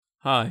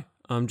Hi,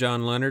 I'm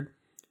John Leonard.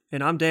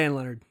 And I'm Dan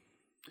Leonard.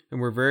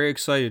 And we're very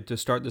excited to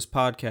start this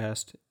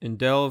podcast and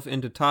delve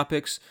into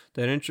topics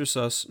that interest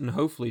us and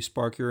hopefully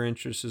spark your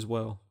interest as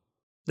well.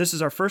 This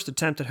is our first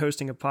attempt at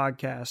hosting a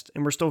podcast,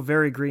 and we're still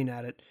very green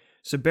at it,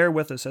 so bear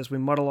with us as we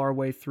muddle our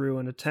way through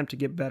and attempt to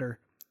get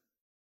better.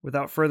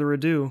 Without further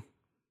ado,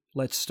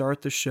 let's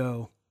start the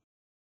show.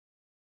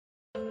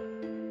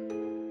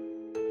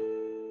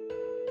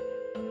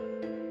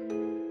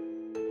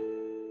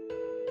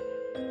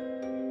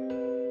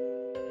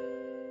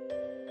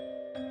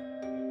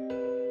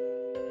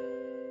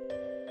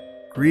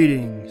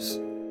 Greetings,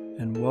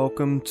 and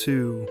welcome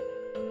to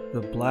the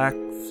Black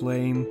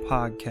Flame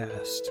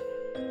Podcast,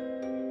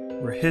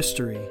 where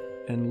history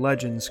and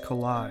legends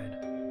collide,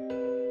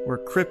 where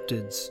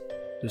cryptids,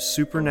 the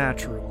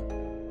supernatural,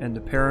 and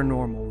the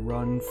paranormal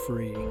run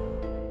free.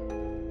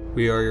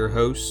 We are your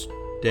hosts,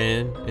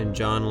 Dan and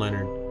John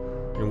Leonard,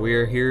 and we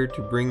are here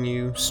to bring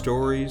you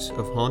stories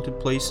of haunted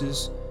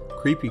places,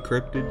 creepy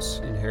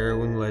cryptids, and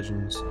harrowing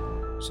legends.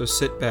 So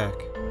sit back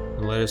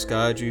and let us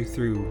guide you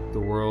through the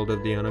world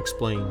of the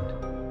unexplained.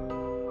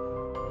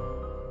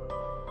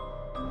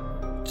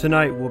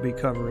 Tonight we'll be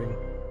covering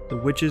the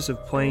Witches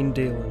of Plain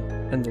Dealing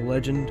and the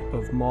legend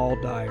of Moll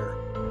Dyer.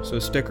 So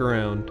stick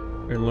around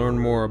and learn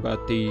more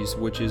about these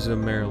witches of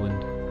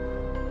Maryland.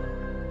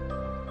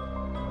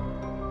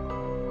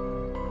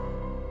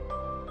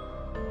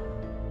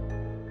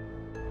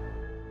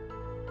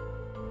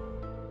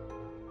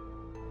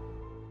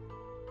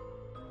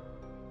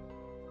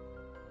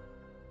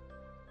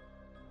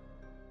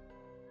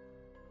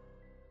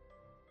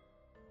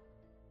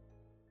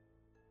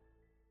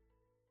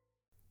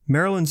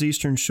 Maryland's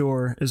Eastern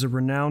Shore is a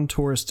renowned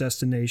tourist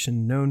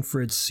destination known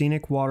for its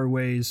scenic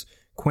waterways,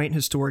 quaint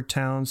historic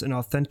towns, and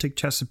authentic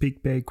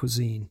Chesapeake Bay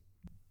cuisine.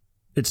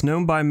 It's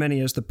known by many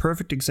as the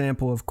perfect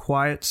example of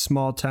quiet,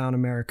 small-town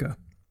America.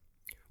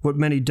 What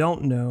many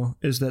don't know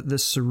is that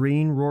this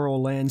serene rural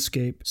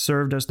landscape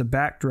served as the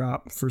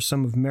backdrop for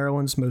some of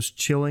Maryland's most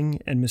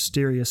chilling and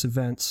mysterious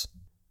events.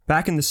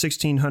 Back in the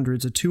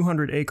 1600s, a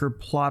 200-acre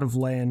plot of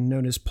land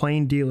known as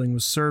Plain Dealing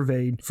was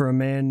surveyed for a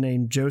man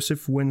named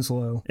Joseph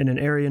Winslow in an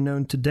area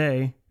known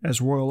today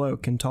as Royal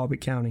Oak in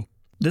Talbot County.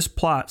 This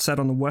plot sat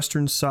on the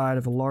western side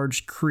of a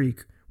large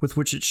creek with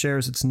which it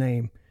shares its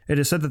name. It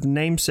is said that the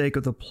namesake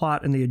of the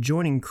plot and the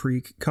adjoining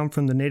creek come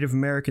from the Native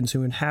Americans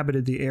who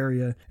inhabited the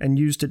area and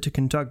used it to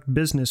conduct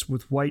business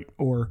with white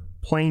or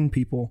plain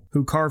people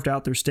who carved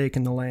out their stake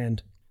in the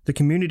land. The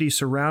community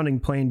surrounding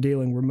Plain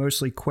Dealing were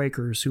mostly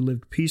Quakers who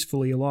lived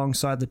peacefully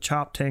alongside the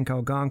Choptank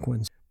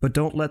Algonquins, but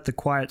don't let the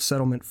quiet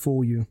settlement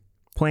fool you.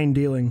 Plain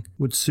Dealing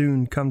would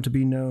soon come to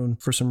be known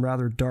for some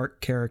rather dark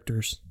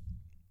characters.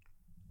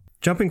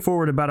 Jumping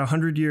forward about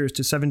 100 years to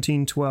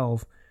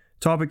 1712,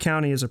 Talbot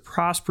County is a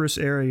prosperous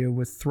area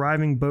with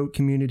thriving boat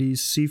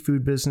communities,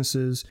 seafood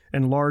businesses,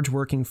 and large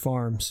working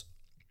farms.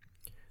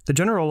 The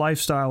general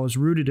lifestyle is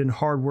rooted in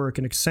hard work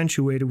and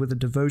accentuated with a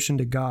devotion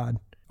to God.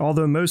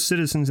 Although most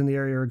citizens in the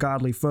area are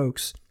godly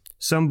folks,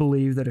 some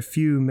believe that a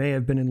few may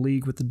have been in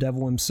league with the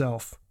devil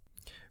himself.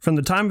 From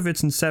the time of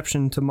its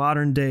inception to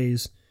modern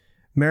days,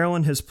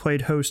 Maryland has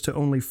played host to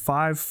only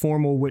 5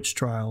 formal witch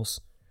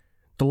trials,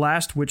 the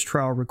last witch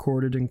trial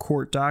recorded in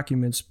court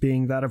documents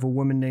being that of a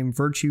woman named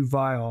Virtue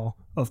Vial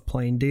of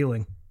Plain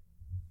Dealing.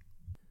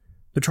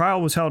 The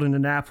trial was held in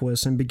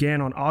Annapolis and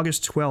began on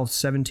August 12,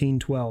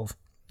 1712.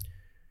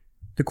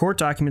 The court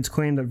documents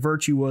claim that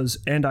Virtue was,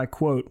 and I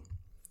quote,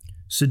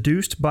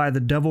 seduced by the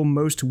devil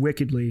most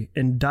wickedly,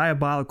 and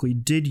diabolically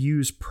did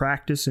use,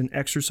 practice, and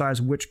exercise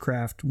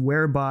witchcraft,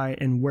 whereby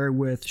and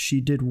wherewith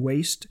she did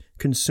waste,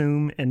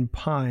 consume, and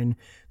pine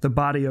the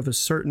body of a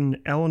certain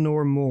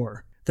Eleanor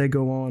Moore. They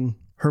go on,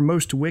 her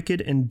most wicked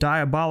and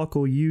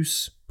diabolical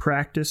use,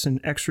 practice, and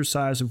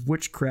exercise of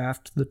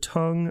witchcraft, the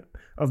tongue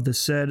of the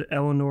said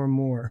Eleanor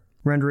Moore,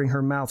 rendering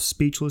her mouth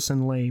speechless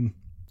and lame.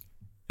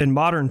 In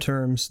modern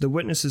terms, the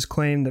witnesses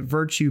claim that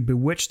Virtue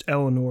bewitched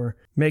Eleanor,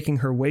 making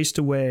her waste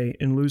away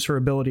and lose her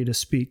ability to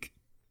speak.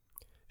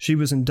 She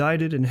was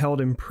indicted and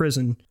held in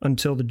prison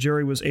until the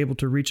jury was able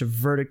to reach a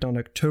verdict on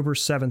October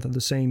 7th of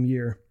the same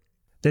year.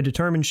 They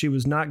determined she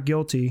was not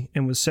guilty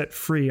and was set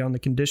free on the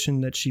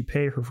condition that she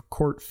pay her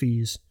court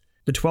fees.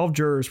 The 12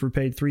 jurors were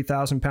paid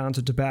 3,000 pounds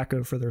of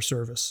tobacco for their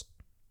service.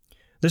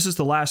 This is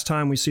the last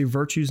time we see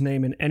Virtue's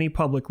name in any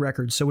public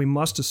record, so we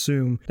must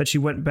assume that she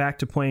went back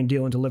to Plain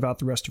Dealing to live out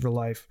the rest of her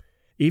life.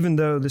 Even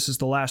though this is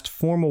the last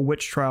formal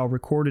witch trial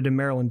recorded in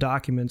Maryland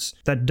documents,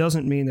 that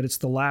doesn't mean that it's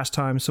the last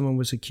time someone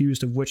was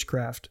accused of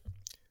witchcraft.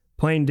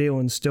 Plain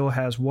Dealing still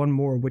has one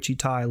more witchy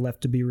tie left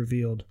to be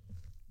revealed.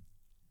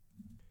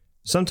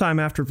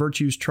 Sometime after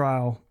Virtue's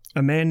trial,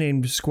 a man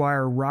named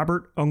Squire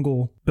Robert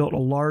Ungle built a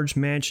large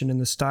mansion in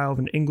the style of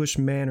an English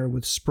manor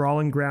with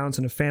sprawling grounds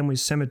and a family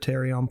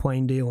cemetery on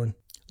Plain Dealing.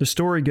 The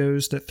story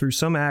goes that through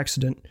some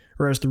accident,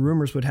 or as the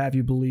rumors would have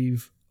you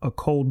believe, a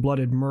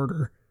cold-blooded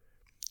murder,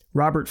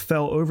 Robert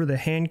fell over the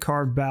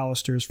hand-carved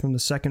balusters from the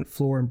second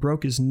floor and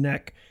broke his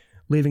neck,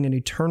 leaving an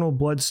eternal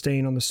blood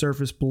stain on the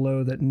surface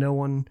below that no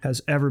one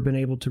has ever been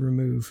able to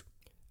remove.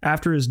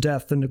 After his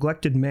death, the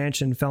neglected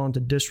mansion fell into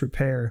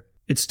disrepair.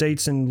 It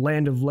states in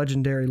Land of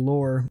Legendary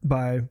Lore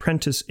by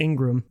Prentice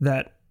Ingram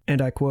that,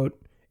 and I quote,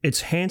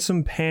 "Its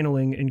handsome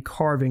paneling and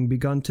carving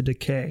begun to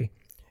decay,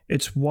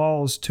 its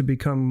walls to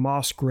become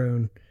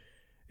moss-grown,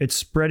 its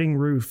spreading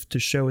roof to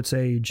show its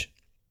age.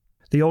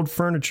 The old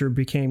furniture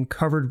became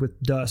covered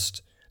with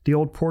dust. The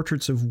old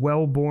portraits of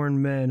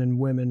well-born men and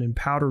women in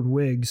powdered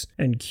wigs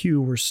and queue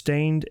were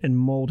stained and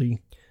moldy.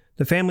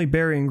 The family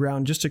burying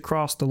ground just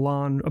across the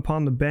lawn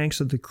upon the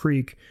banks of the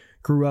creek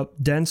grew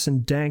up dense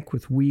and dank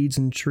with weeds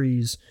and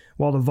trees,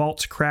 while the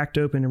vaults cracked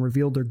open and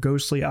revealed their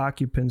ghostly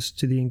occupants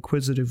to the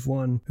inquisitive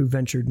one who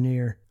ventured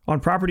near. On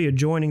property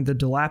adjoining the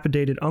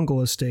dilapidated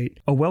Ungle estate,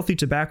 a wealthy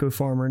tobacco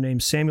farmer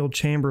named Samuel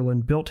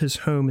Chamberlain built his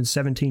home in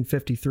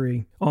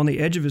 1753. On the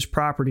edge of his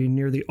property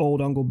near the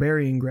old Ungle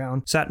burying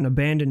ground sat an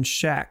abandoned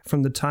shack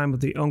from the time of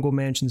the Ungle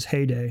mansion's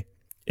heyday.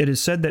 It is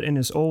said that in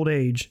his old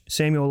age,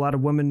 Samuel allowed a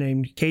woman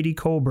named Katie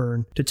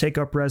Colburn to take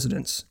up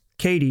residence.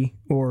 Katie,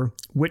 or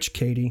Witch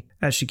Katie,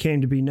 as she came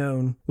to be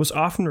known, was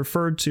often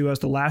referred to as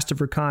the last of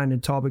her kind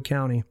in Talbot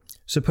County,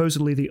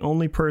 supposedly the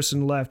only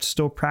person left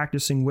still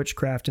practicing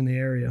witchcraft in the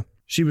area.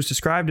 She was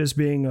described as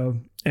being a,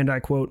 and I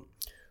quote,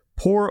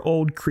 "poor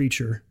old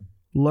creature,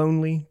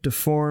 lonely,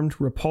 deformed,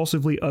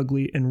 repulsively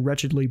ugly, and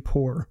wretchedly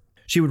poor."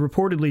 She would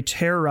reportedly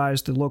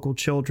terrorize the local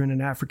children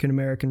and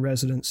African-American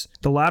residents.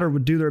 The latter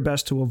would do their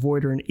best to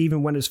avoid her and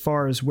even went as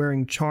far as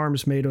wearing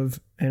charms made of,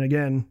 and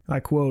again, I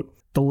quote,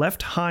 "the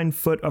left hind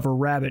foot of a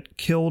rabbit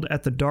killed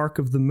at the dark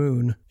of the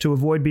moon to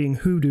avoid being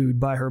hoodooed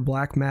by her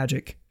black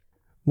magic."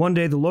 One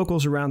day, the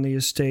locals around the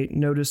estate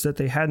noticed that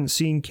they hadn't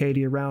seen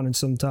Katie around in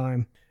some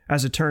time.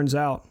 As it turns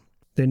out,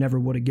 they never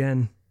would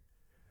again.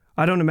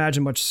 I don't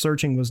imagine much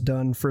searching was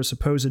done for a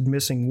supposed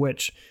missing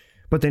witch,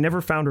 but they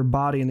never found her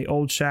body in the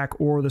old shack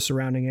or the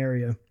surrounding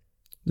area.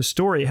 The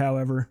story,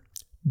 however,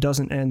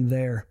 doesn't end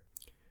there.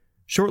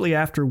 Shortly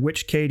after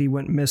Witch Katie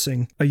went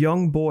missing, a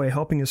young boy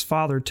helping his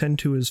father tend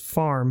to his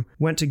farm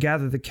went to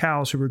gather the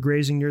cows who were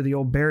grazing near the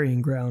old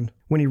burying ground.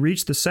 When he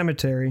reached the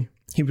cemetery,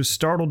 he was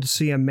startled to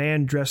see a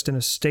man dressed in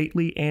a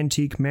stately,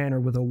 antique manner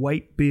with a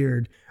white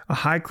beard, a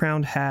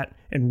high-crowned hat,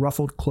 and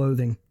ruffled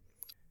clothing.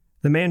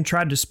 The man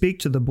tried to speak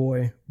to the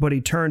boy, but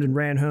he turned and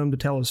ran home to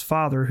tell his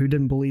father, who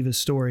didn't believe his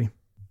story.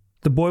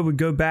 The boy would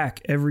go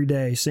back every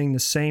day, seeing the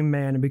same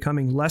man and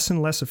becoming less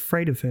and less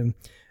afraid of him,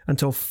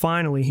 until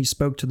finally he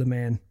spoke to the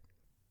man.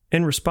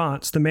 In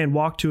response, the man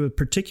walked to a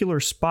particular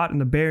spot in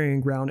the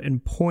burying ground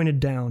and pointed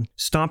down,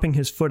 stomping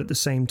his foot at the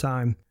same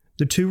time.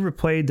 The two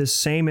replayed this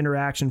same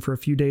interaction for a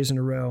few days in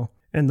a row,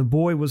 and the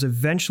boy was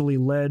eventually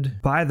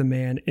led by the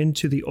man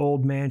into the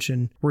old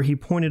mansion, where he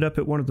pointed up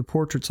at one of the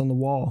portraits on the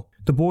wall.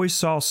 The boy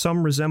saw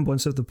some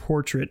resemblance of the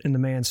portrait in the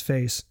man's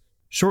face.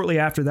 Shortly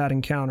after that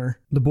encounter,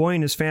 the boy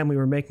and his family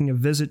were making a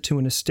visit to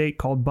an estate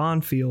called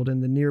Bondfield in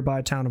the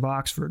nearby town of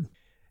Oxford.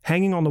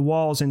 Hanging on the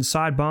walls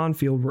inside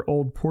Bondfield were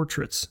old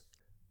portraits,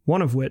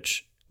 one of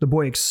which the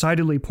boy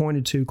excitedly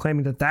pointed to,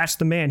 claiming that that's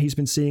the man he's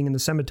been seeing in the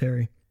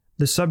cemetery.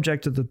 The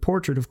subject of the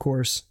portrait, of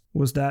course,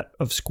 was that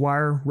of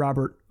Squire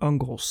Robert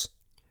Ungles.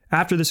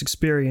 After this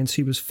experience,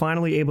 he was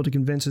finally able to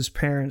convince his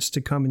parents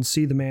to come and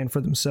see the man for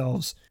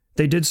themselves.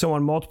 They did so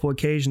on multiple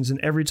occasions, and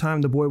every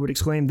time the boy would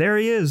exclaim, "There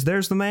he is,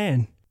 there's the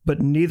man!"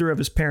 But neither of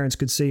his parents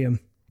could see him.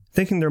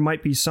 Thinking there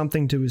might be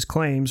something to his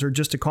claims, or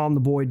just to calm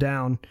the boy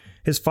down,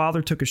 his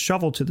father took a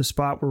shovel to the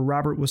spot where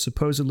Robert was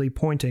supposedly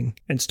pointing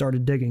and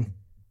started digging.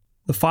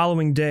 The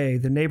following day,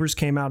 the neighbors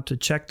came out to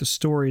check the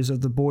stories of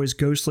the boy's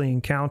ghostly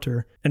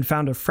encounter and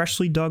found a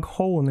freshly dug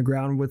hole in the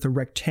ground with a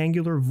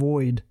rectangular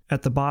void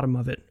at the bottom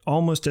of it,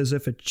 almost as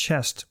if a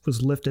chest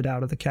was lifted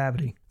out of the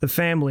cavity. The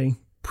family,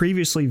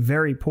 previously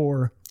very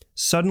poor,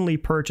 suddenly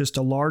purchased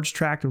a large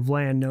tract of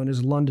land known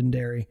as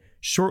Londonderry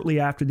shortly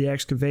after the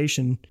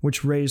excavation,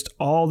 which raised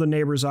all the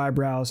neighbors'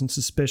 eyebrows and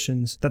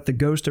suspicions that the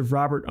ghost of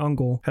Robert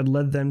Ungle had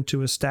led them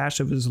to a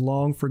stash of his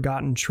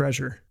long-forgotten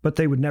treasure, but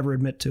they would never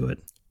admit to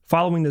it.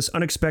 Following this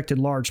unexpected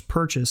large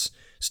purchase,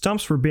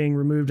 stumps were being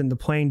removed in the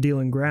plain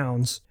dealing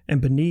grounds,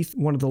 and beneath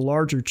one of the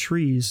larger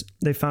trees,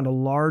 they found a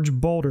large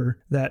boulder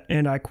that,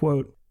 and I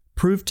quote,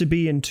 "proved to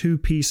be in two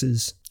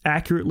pieces,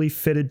 accurately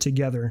fitted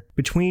together,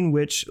 between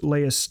which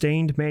lay a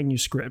stained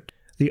manuscript,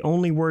 the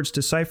only words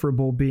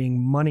decipherable being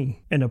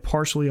money and a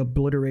partially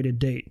obliterated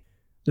date."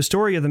 The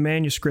story of the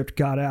manuscript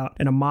got out,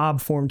 and a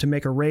mob formed to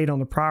make a raid on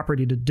the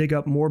property to dig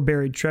up more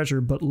buried treasure,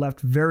 but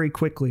left very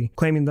quickly,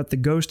 claiming that the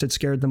ghost had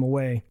scared them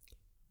away.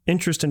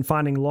 Interest in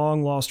finding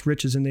long-lost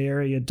riches in the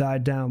area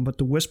died down, but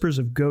the whispers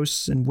of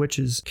ghosts and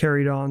witches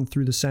carried on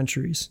through the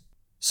centuries.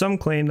 Some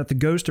claim that the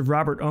ghost of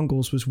Robert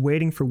Ungles was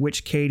waiting for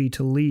Witch Katie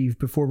to leave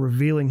before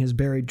revealing his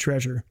buried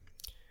treasure.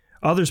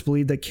 Others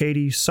believe that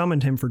Katie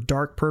summoned him for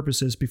dark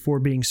purposes before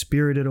being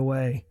spirited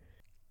away.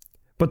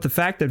 But the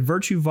fact that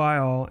Virtue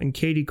Vial and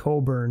Katie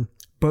Colburn,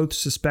 both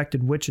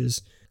suspected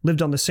witches,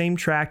 lived on the same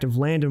tract of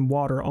land and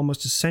water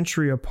almost a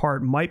century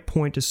apart might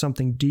point to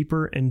something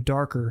deeper and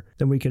darker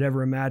than we could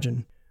ever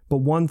imagine. But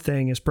one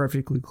thing is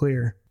perfectly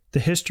clear: the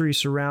history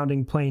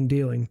surrounding plain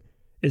dealing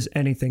is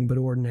anything but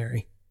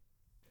ordinary.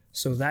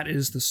 So that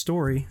is the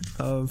story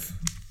of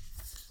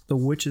the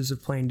Witches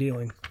of Plain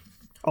Dealing,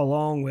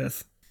 along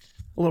with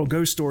a little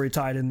ghost story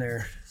tied in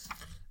there.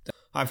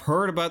 I've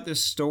heard about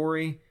this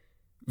story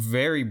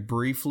very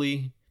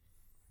briefly,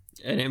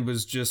 and it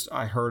was just,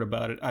 I heard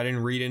about it. I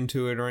didn't read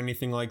into it or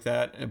anything like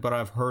that, but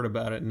I've heard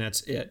about it, and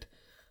that's it.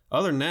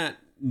 Other than that,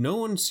 no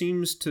one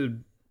seems to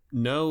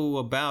know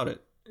about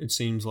it, it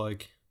seems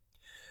like.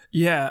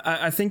 Yeah,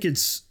 I think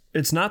it's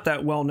not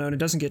that well known. It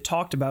doesn't get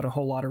talked about a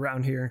whole lot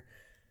around here.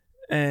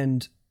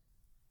 And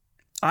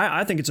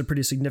I think it's a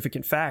pretty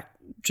significant fact,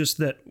 just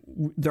that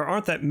there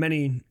aren't that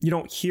many, you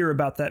don't hear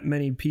about that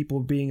many people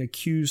being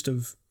accused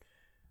of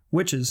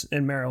witches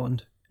in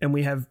Maryland. And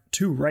we have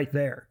 2 right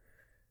there.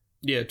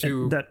 Yeah,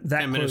 2 that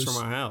 10 minutes close.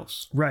 from our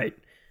house. Right.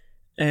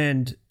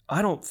 And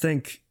I don't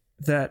think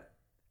that,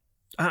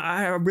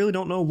 I really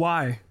don't know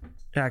why,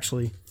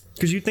 actually.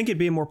 Because you'd think it'd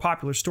be a more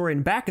popular story.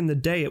 And back in the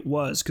day it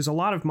was, because a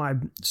lot of my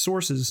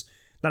sources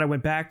that I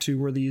went back to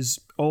were these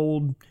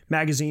old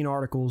magazine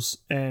articles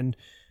and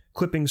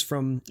clippings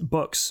from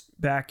books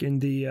back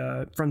in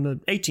from the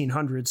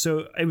 1800s.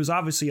 So it was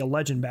obviously a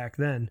legend back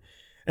then.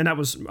 And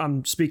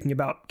I'm speaking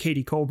about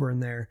Katie Colburn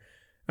there,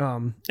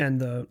 and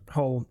the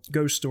whole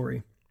ghost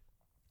story.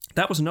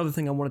 That was another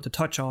thing I wanted to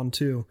touch on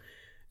too.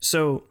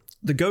 So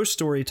the ghost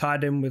story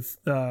tied in with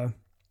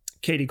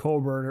Katie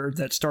Colburn,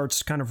 that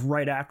starts kind of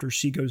right after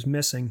she goes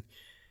missing.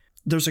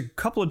 There's a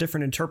couple of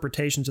different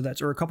interpretations of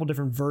that, or a couple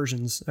different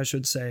versions, I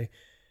should say,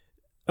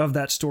 of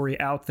that story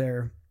out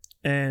there.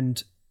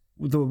 And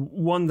the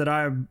one that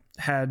I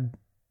had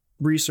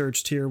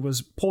researched here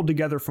was pulled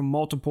together from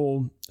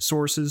multiple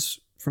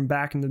sources from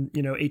back in the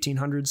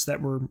 1800s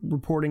that were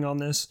reporting on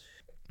this.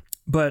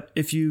 But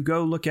if you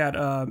go look at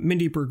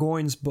Mindy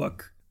Burgoyne's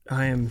book,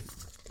 I am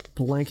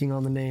blanking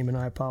on the name and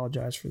I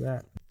apologize for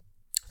that.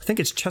 I think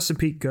it's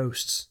Chesapeake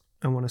Ghosts,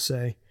 I want to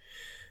say.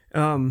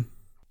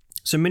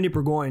 So Mindy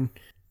Burgoyne,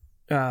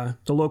 the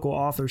local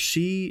author,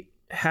 she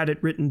had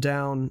it written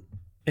down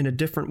in a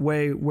different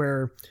way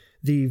where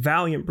the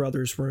Valiant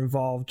brothers were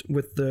involved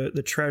with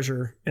the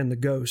treasure and the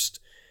ghost.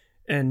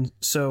 And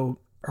so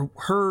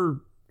her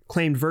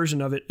claimed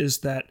version of it is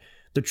that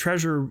the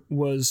treasure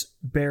was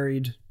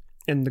buried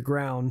in the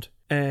ground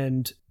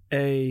and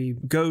a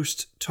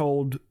ghost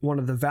told one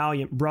of the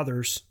Valiant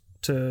brothers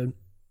to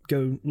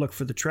go look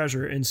for the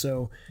treasure. And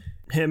so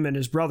him and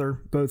his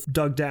brother both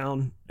dug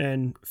down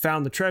and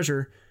found the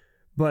treasure.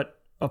 But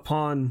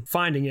upon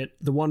finding it,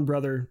 the one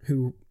brother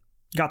who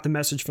got the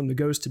message from the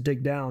ghost to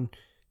dig down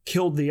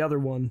killed the other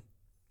one.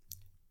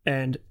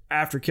 And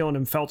after killing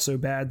him, felt so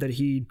bad that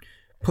he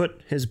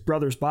put his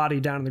brother's body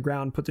down on the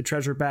ground, put the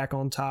treasure back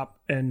on top,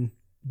 and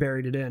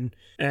buried it in.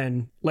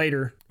 And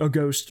later, a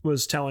ghost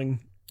was telling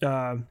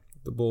the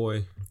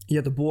boy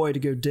to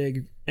go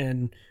dig,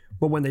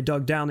 but when they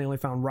dug down, they only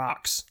found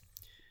rocks.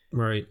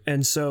 Right.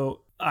 And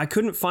so I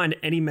couldn't find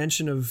any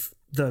mention of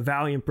the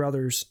Valiant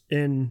brothers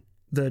in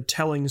the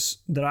tellings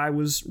that I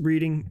was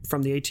reading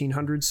from the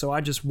 1800s, so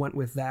I just went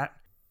with that.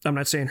 I'm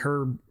not saying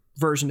her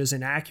version is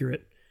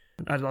inaccurate.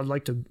 I'd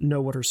like to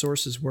know what her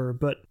sources were,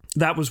 but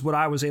that was what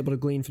I was able to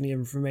glean from the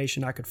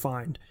information I could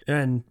find.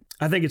 And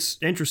I think it's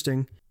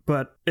interesting,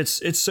 but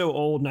it's so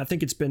old, and I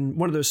think it's been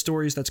one of those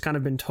stories that's kind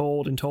of been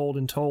told and told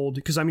and told,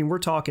 because I mean, we're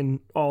talking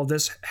all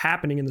this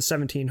happening in the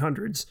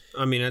 1700s.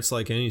 I mean, that's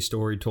like any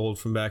story told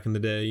from back in the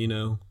day,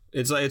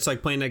 It's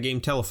like playing that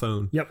game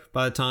Telephone. Yep.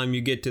 By the time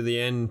you get to the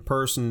end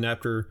person,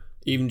 after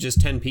even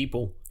just 10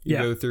 people you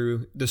go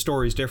through, the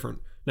story's different.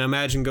 Now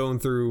imagine going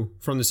through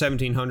from the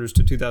 1700s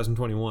to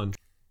 2021.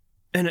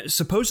 And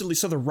supposedly,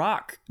 so the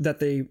rock that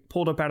they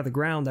pulled up out of the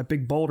ground, that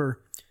big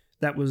boulder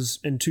that was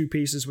in 2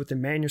 pieces with the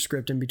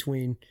manuscript in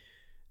between,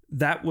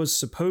 that was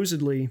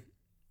supposedly,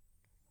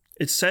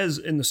 it says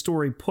in the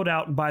story, put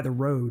out by the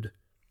road.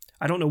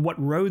 I don't know what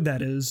road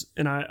that is,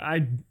 and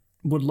I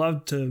would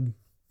love to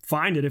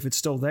find it if it's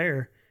still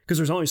there, because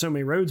there's only so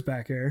many roads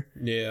back there.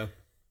 Yeah.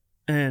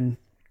 And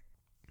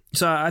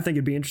so I think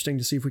it'd be interesting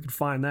to see if we could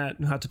find that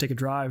and have to take a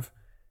drive.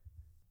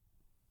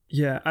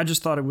 Yeah, I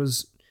just thought it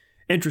was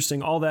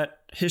interesting, all that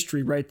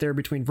history right there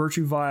between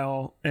Virtue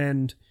Vile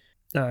and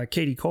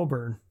Katie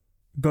Colburn,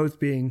 both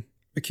being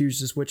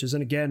accused as witches.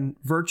 And again,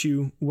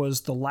 Virtue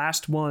was the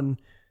last one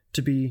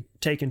to be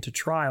taken to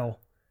trial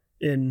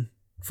in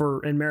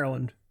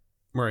Maryland,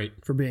 right,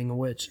 for being a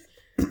witch.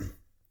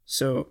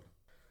 So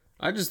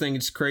I just think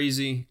it's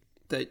crazy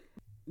that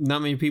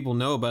not many people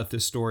know about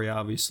this story,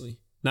 obviously.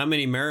 Not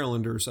many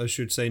Marylanders, I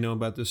should say, know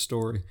about this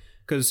story.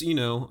 Because you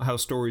know how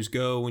stories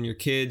go when you're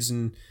kids,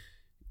 and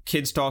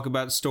kids talk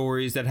about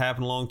stories that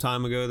happened a long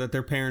time ago that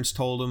their parents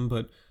told them,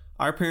 but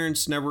our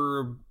parents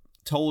never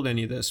told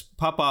any of this.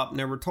 Pop-Pop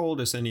never told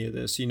us any of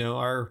this.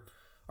 Our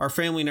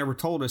family never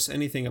told us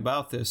anything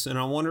about this. And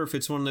I wonder if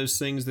it's one of those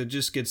things that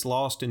just gets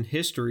lost in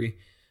history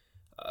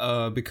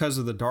because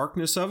of the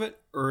darkness of it,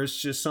 or it's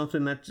just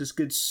something that just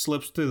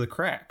slips through the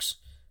cracks.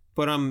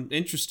 But I'm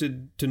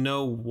interested to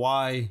know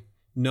why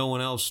no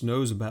one else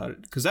knows about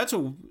it, because that's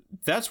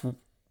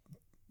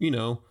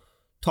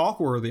talk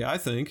worthy, I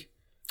think.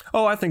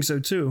 Oh, I think so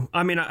too.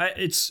 I mean,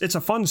 it's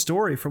a fun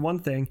story for one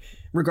thing,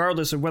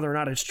 regardless of whether or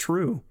not it's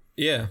true.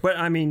 Yeah. But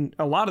I mean,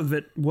 a lot of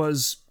it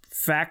was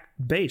fact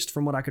based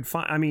from what I could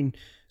find. I mean,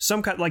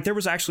 some kind, like there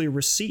was actually a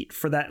receipt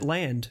for that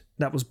land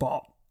that was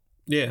bought.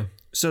 Yeah.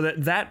 So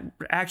that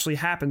actually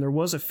happened. There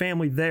was a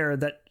family there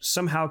that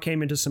somehow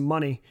came into some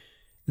money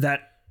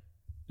that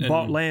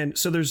bought land.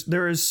 So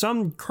there is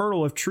some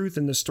kernel of truth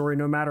in this story,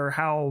 no matter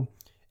how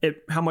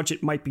much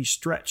it might be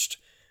stretched.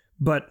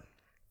 But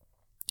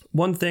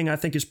one thing I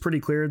think is pretty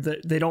clear,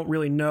 that they don't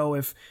really know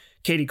if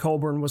Katie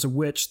Colburn was a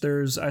witch.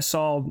 I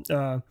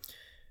saw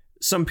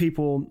some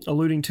people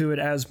alluding to it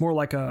as more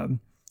like a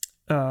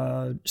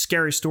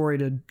scary story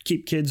to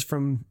keep kids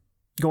from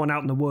going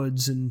out in the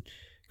woods and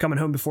coming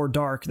home before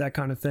dark, that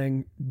kind of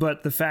thing.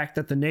 But the fact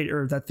that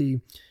the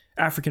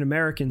African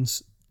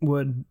Americans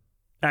would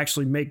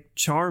actually make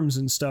charms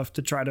and stuff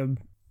to try to,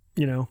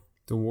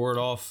 to ward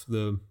off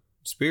the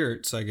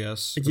spirits, I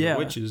guess, or the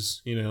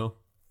witches,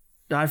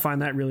 I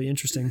find that really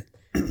interesting.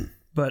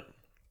 But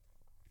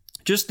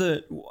just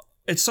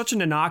it's such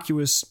an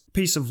innocuous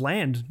piece of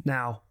land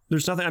now.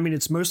 There's nothing, I mean,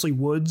 it's mostly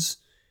woods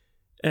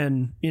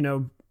and,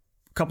 a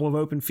couple of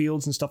open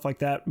fields and stuff like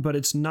that, but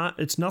it's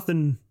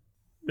nothing,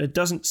 it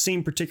doesn't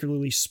seem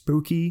particularly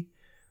spooky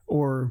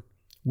or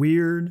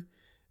weird.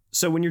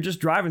 So when you're just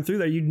driving through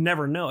there, you'd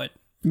never know it.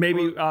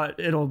 Maybe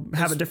it'll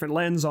have a different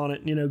lens on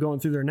it, going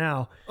through there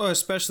now. Oh,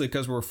 especially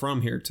because we're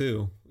from here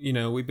too.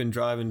 We've been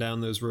driving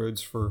down those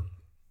roads for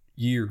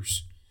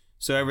years.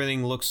 So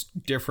everything looks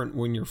different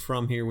when you're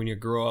from here, when you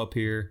grow up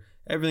here.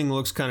 Everything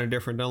looks kind of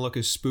different. Don't look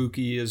as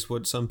spooky as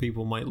what some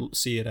people might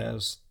see it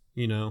as,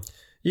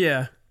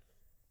 Yeah.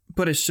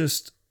 But it's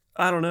just,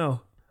 I don't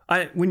know.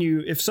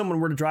 If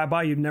someone were to drive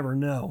by, you'd never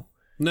know.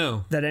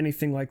 No. That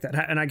anything like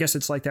that. And I guess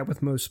it's like that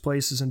with most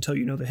places until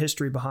you know the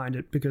history behind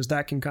it, because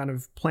that can kind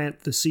of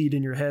plant the seed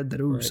in your head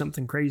that, right,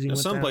 something crazy. Now,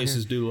 some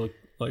places do look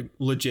like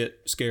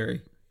legit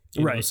scary.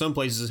 Right. Some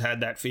places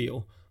had that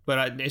feel,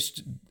 but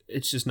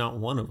it's just not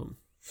one of them.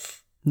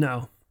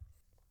 No.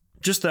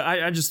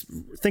 I just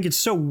think it's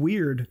so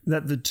weird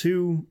that the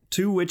two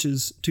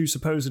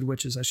supposed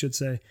witches, I should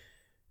say,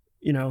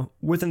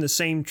 within the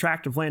same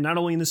tract of land, not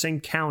only in the same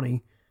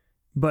county,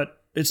 but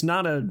it's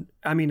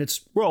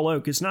Royal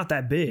Oak. It's not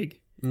that big.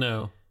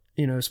 No.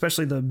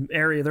 Especially the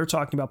area they're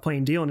talking about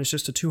Plain Deal, and it's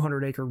just a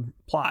 200-acre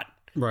plot.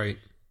 Right.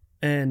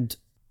 And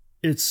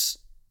it's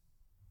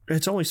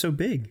only so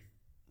big.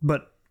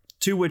 But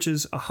two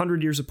witches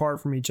 100 years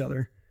apart from each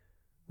other,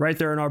 right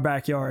there in our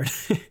backyard.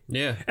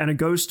 Yeah. And a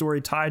ghost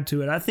story tied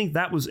to it. I think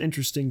that was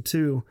interesting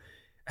too,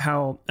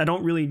 how I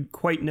don't really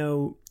quite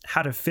know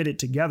how to fit it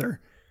together.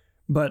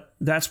 But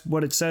that's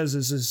what it says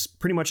is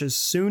pretty much as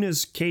soon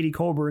as Katie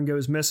Colburn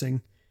goes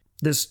missing,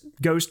 this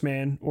ghost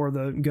man, or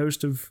the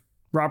ghost of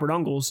Robert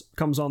Ungles,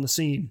 comes on the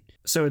scene.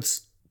 So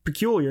it's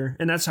peculiar,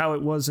 and that's how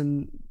it was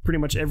in pretty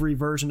much every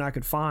version I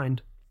could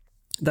find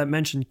that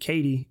mentioned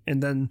Katie.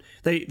 And then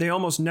they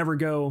almost never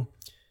go,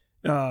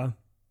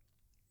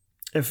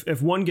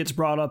 if one gets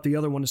brought up, the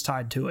other one is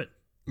tied to it.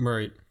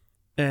 Right.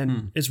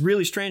 And it's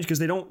really strange because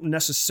they don't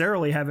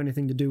necessarily have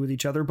anything to do with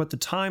each other, but the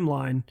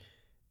timeline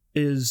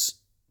is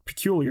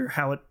peculiar,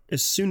 how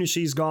as soon as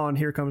she's gone,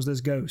 here comes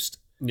this ghost.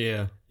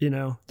 Yeah.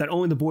 That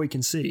only the boy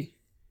can see.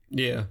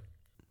 Yeah.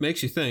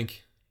 Makes you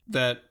think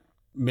that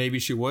maybe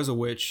she was a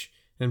witch,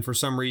 and for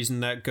some reason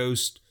that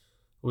ghost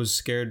was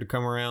scared to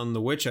come around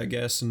the witch, I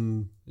guess,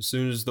 and as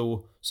soon as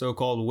the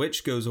so-called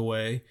witch goes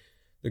away,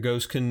 the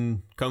ghost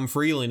can come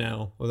freely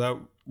now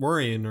without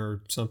worrying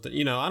or something.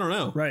 I don't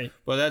know. Right.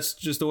 But that's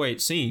just the way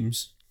it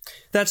seems.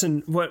 That's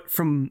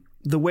from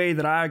the way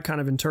that I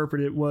kind of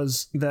interpret it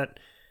was that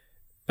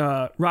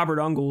Robert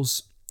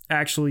Ungles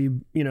actually,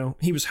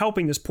 he was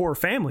helping this poor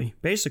family,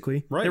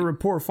 basically. Right. They were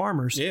poor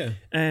farmers. Yeah.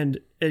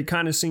 And it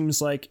kind of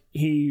seems like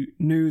he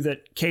knew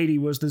that Katie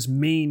was this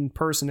mean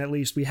person, at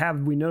least. We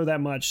know that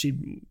much.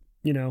 She,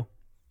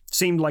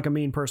 seemed like a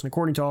mean person,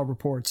 according to all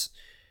reports.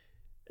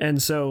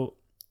 And so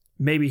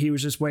maybe he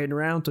was just waiting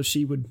around till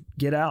she would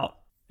get out.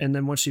 And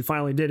then once she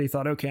finally did, he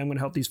thought, okay, I'm going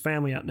to help these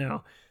family out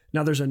now.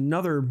 Now, there's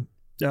another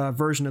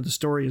version of the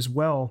story as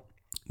well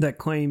that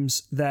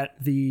claims that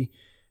the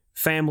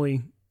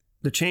family,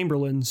 the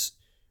Chamberlains,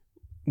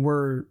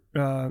 were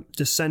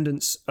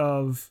descendants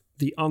of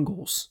the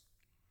Ungles,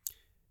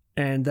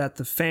 and that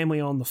the family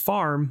on the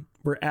farm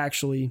were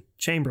actually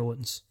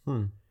Chamberlains.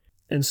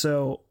 And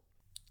so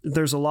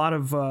there's a lot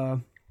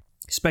of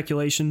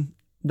speculation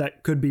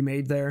that could be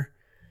made there.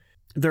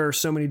 There are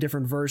so many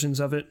different versions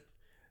of it.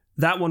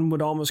 That one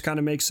would almost kind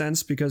of make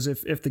sense, because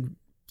if the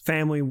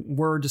family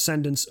were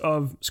descendants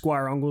of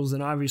Squire Ungles,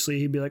 then obviously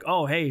he'd be like,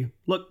 oh, hey,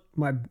 look,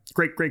 my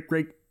great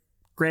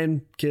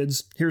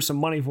grandkids, here's some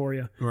money for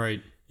you.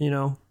 Right.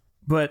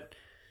 But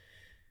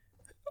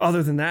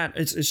other than that,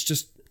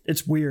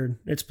 it's weird.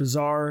 It's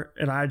bizarre.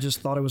 And I just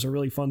thought it was a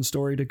really fun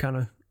story to kind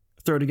of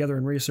throw together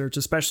and research,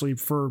 especially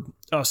for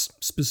us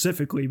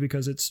specifically,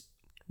 because it's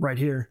right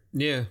here.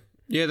 Yeah.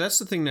 Yeah. That's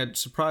the thing that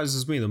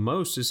surprises me the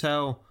most, is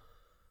how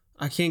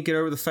I can't get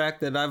over the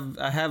fact that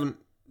I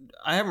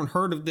haven't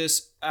heard of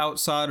this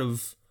outside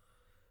of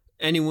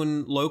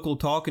anyone local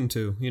talking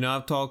to.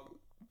 I've talked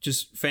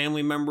just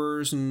family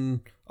members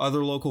and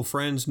other local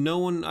friends.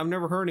 I've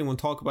never heard anyone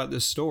talk about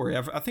this story.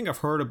 I think I've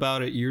heard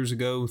about it years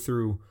ago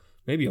through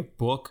maybe a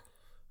book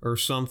or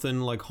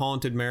something, like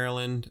Haunted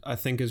Maryland, I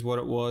think is what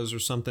it was, or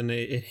something.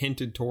 It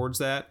hinted towards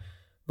that.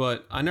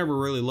 But I never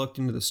really looked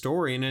into the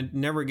story, and it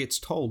never gets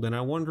told. And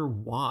I wonder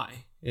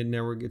why it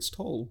never gets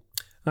told.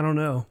 I don't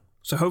know.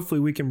 So hopefully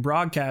we can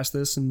broadcast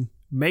this and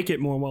make it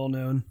more well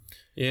known.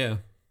 Yeah.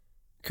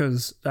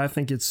 Because I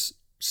think it's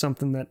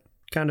something that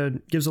kind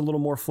of gives a little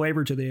more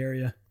flavor to the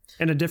area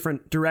in a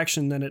different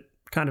direction than it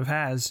kind of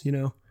has,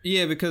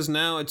 Yeah, because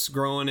now it's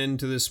growing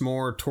into this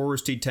more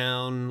touristy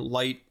town,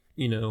 light,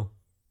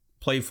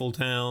 playful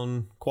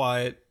town,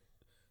 quiet.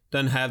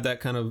 Doesn't have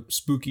that kind of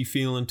spooky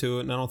feeling to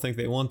it, and I don't think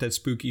they want that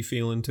spooky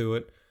feeling to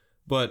it.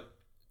 But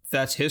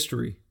that's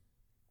history.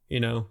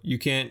 You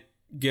can't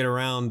get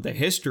around the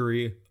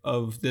history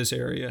of this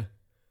area.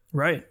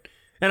 Right.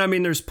 And I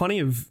mean, there's plenty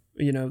of,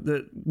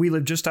 we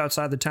live just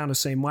outside the town of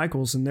St.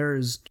 Michael's, and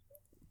there's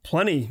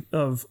plenty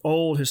of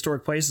old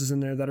historic places in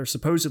there that are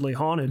supposedly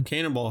haunted.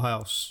 Cannonball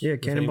House. Yeah,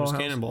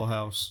 Cannonball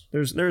House.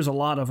 There's a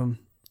lot of them.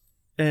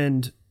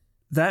 And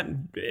that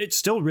it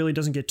still really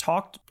doesn't get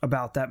talked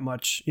about that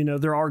much.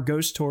 There are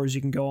ghost tours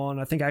you can go on,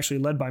 I think actually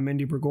led by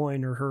Mindy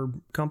Burgoyne or her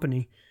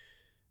company.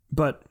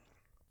 But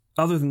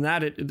other than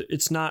that,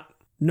 it's not,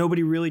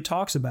 nobody really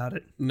talks about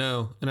it.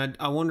 No. And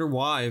I wonder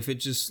why, if it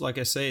just, like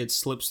I say, it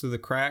slips through the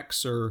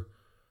cracks, or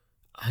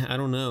I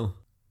don't know.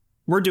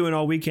 We're doing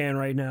all we can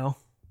right now.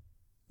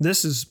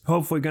 This is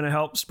hopefully going to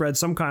help spread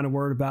some kind of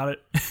word about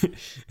it.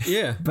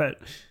 Yeah. But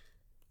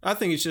I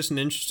think it's just an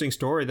interesting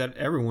story that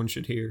everyone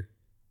should hear.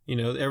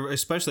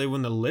 Especially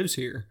everyone that lives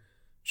here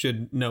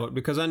should know it,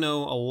 because I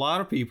know a lot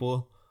of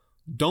people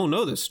don't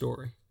know this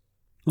story.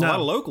 A lot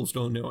of locals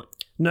don't know it.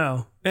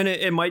 No. And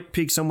it might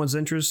pique someone's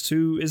interest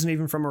who isn't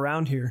even from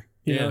around here.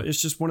 You know, it's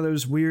just one of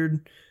those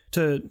weird,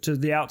 to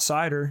the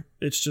outsider,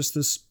 it's just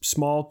this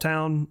small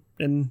town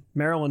in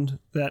Maryland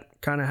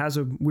that kind of has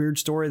a weird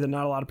story that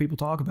not a lot of people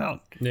talk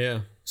about.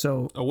 Yeah.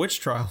 So a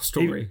witch trial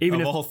story,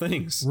 of all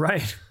things.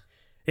 Right.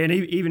 And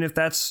even if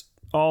that's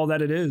all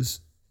that it is,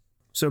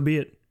 so be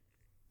it.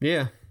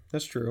 Yeah,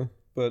 that's true.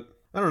 But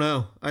I don't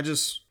know.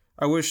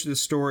 I wish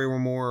this story were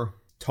more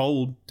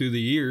told through the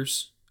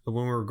years of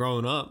when we were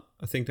growing up.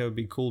 I think that would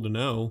be cool to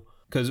know,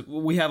 because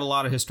we have a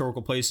lot of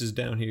historical places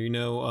down here.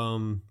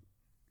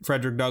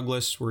 Frederick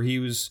Douglass, where he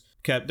was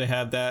kept, to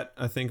have that,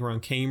 I think,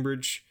 around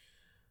Cambridge.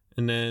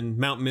 And then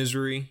Mount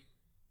Misery.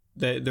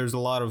 There's a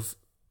lot of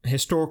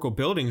historical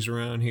buildings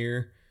around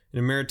here. In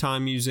a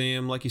Maritime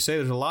Museum, like you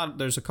say,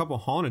 there's a couple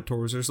haunted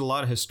tours. There's a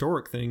lot of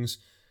historic things.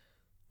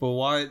 But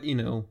why,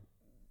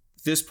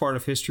 this part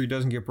of history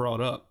doesn't get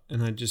brought up,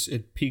 and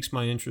it piques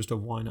my interest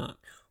of why not.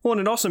 Well, and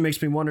it also makes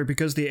me wonder,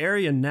 because the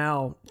area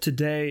now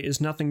today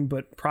is nothing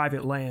but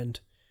private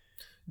land.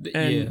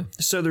 And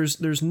so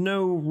there's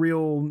no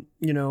real,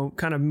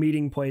 kind of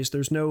meeting place.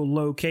 There's no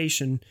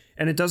location,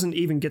 and it doesn't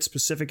even get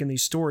specific in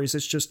these stories.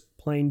 It's just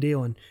plain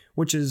dealing,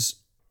 which is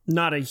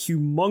not a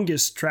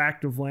humongous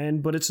tract of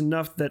land, but it's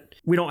enough that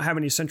we don't have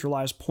any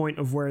centralized point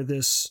of where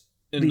these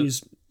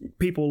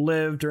people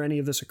lived or any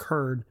of this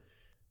occurred.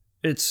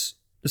 It's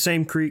the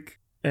same creek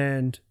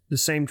and the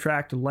same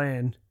tract of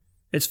land.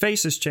 Its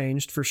face has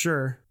changed for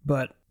sure,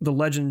 but the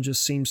legend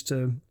just seems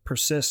to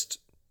persist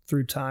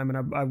through time,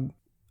 and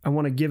I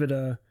want to give it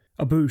a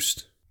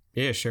boost.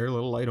 Yeah, share a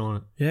little light on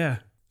it. Yeah,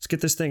 let's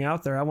get this thing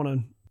out there. I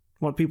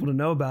want people to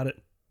know about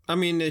it. I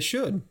mean, they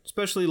should,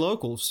 especially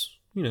locals.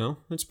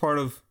 It's part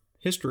of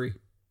history.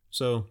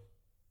 So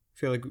I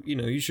feel like,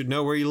 you should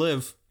know where you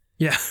live.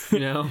 Yeah,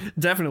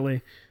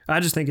 definitely. I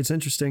just think it's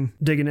interesting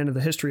digging into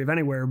the history of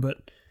anywhere,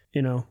 but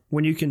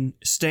when you can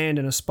stand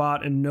in a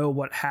spot and know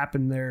what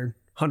happened there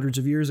hundreds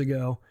of years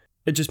ago,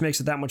 it just makes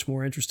it that much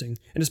more interesting.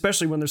 And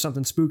especially when there's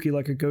something spooky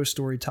like a ghost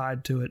story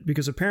tied to it,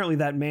 because apparently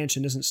that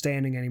mansion isn't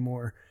standing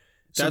anymore.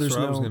 So that's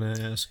what I was going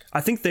to ask.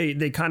 I think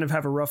they kind of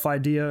have a rough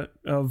idea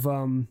of,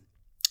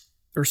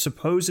 or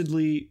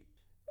supposedly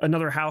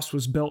another house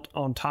was built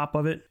on top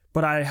of it,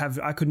 but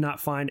I could not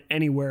find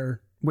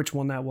anywhere which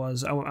one that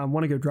was. I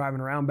want to go driving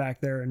around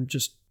back there and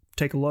just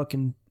take a look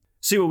and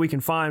see what we can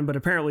find, but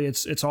apparently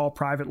it's all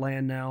private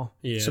land now.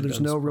 Yeah, so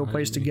there's no real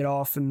place to get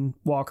off and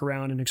walk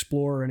around and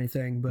explore or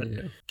anything, but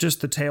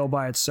just the tale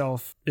by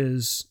itself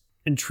is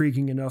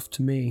intriguing enough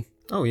to me.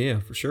 Oh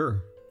yeah, for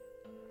sure.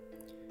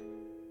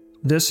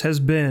 This has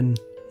been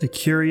the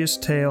curious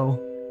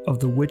tale of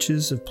the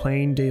witches of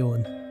Plain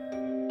Dealing.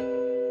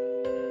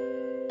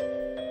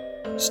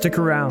 Stick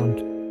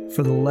around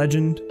for the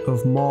legend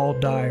of Moll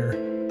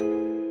Dyer.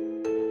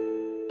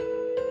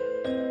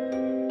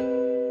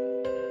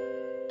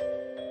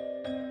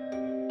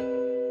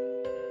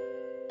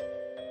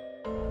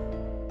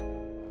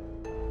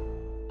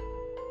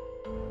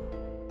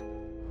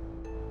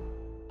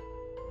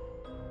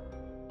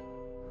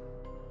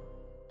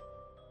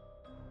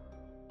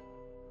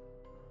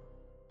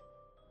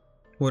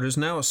 What is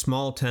now a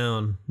small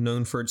town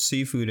known for its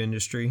seafood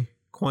industry,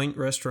 quaint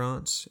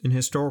restaurants, and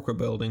historical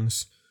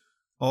buildings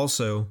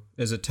also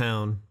is a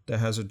town that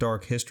has a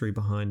dark history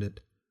behind it.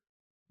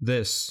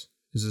 This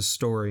is the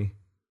story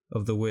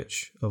of the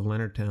Witch of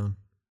Leonardtown.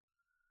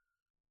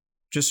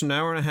 Just an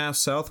hour and a half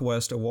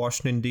southwest of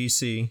Washington,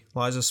 D.C.,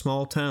 lies a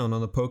small town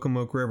on the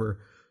Pocomoke River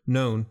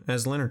known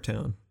as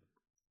Leonardtown.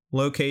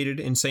 Located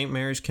in St.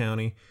 Mary's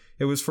County,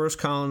 it was first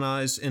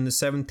colonized in the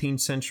 17th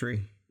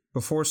century.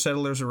 Before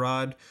settlers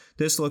arrived,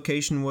 this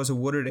location was a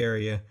wooded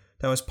area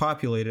that was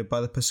populated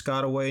by the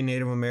Piscataway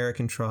Native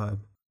American tribe.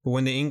 But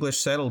when the English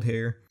settled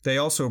here, they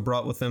also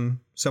brought with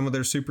them some of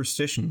their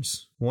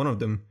superstitions, one of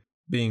them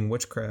being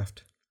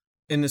witchcraft.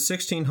 In the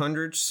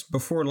 1600s,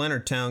 before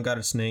Leonardtown got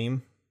its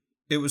name,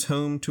 it was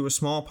home to a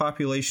small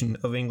population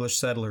of English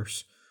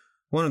settlers.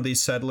 One of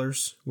these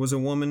settlers was a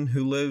woman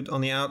who lived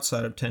on the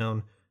outside of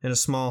town in a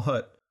small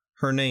hut.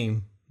 Her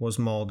name was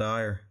Moll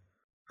Dyer.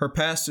 Her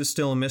past is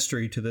still a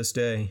mystery to this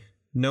day.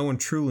 No one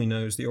truly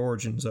knows the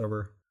origins of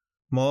her.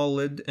 Moll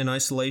lived in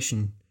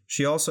isolation.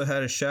 She also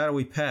had a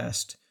shadowy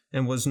past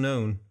and was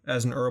known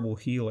as an herbal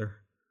healer.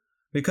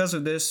 Because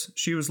of this,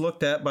 she was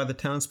looked at by the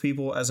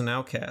townspeople as an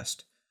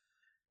outcast.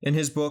 In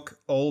his book,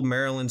 Old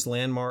Maryland's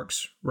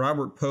Landmarks,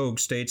 Robert Pogue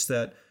states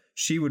that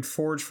she would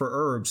forage for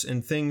herbs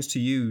and things to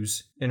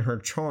use in her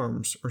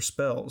charms or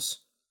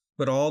spells.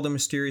 But all the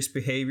mysterious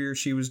behavior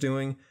she was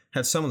doing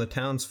had some of the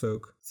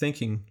townsfolk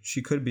thinking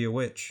she could be a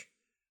witch.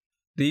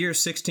 The year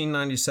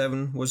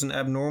 1697 was an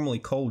abnormally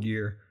cold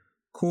year,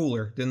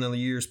 cooler than the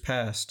years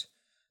past,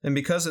 and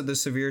because of the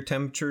severe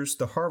temperatures,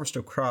 the harvest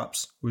of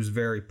crops was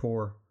very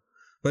poor.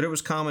 But it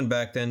was common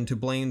back then to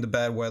blame the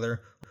bad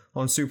weather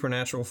on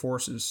supernatural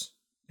forces.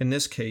 In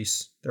this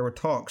case, there were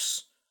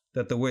talks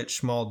that the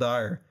witch Moll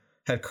Dyer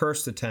had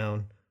cursed the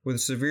town with a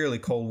severely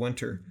cold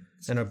winter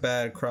and a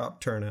bad crop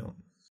turnout.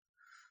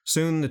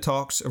 Soon the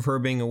talks of her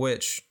being a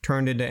witch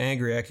turned into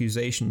angry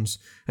accusations,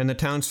 and the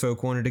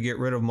townsfolk wanted to get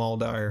rid of Moll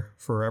Dyer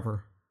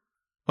forever.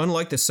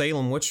 Unlike the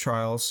Salem witch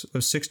trials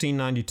of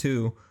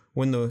 1692,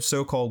 when the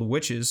so-called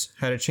witches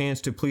had a chance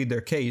to plead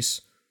their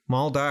case,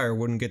 Moll Dyer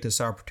wouldn't get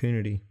this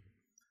opportunity.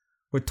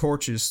 With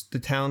torches, the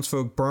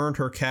townsfolk burned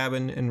her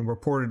cabin and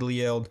reportedly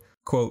yelled,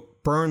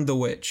 quote, "Burn the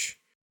witch."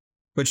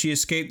 But she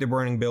escaped the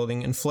burning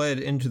building and fled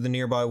into the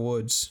nearby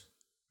woods.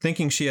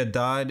 Thinking she had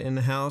died in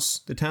the house,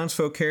 the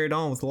townsfolk carried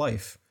on with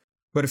life.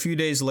 But a few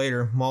days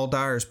later, Moll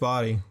Dyer's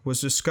body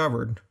was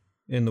discovered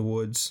in the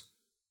woods.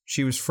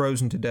 She was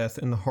frozen to death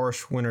in the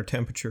harsh winter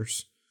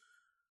temperatures.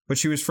 But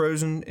she was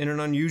frozen in an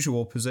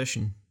unusual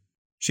position.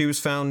 She was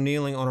found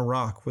kneeling on a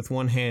rock with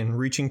one hand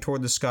reaching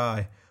toward the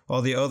sky,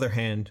 while the other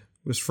hand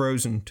was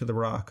frozen to the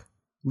rock,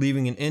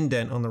 leaving an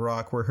indent on the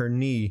rock where her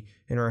knee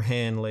and her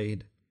hand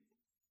laid.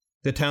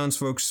 The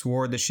townsfolk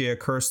swore that she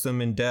had cursed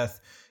them in death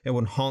and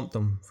would haunt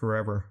them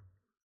forever.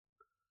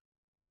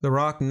 The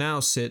rock now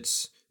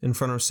sits in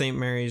front of St.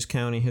 Mary's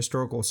County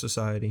Historical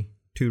Society,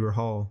 Tudor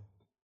Hall.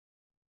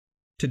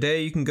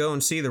 Today you can go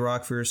and see the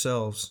rock for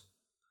yourselves.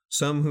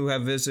 Some who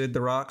have visited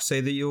the rock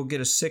say that you will get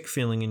a sick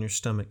feeling in your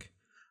stomach.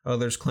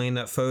 Others claim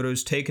that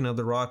photos taken of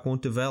the rock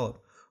won't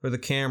develop or the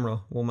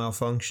camera will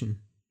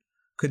malfunction.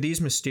 Could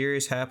these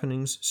mysterious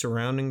happenings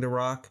surrounding the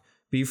rock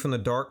be from the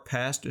dark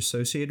past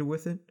associated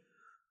with it?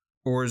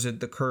 Or is it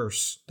the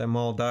curse that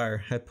Moll Dyer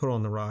had put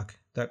on the rock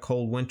that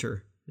cold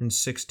winter in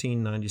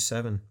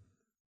 1697?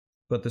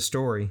 But the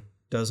story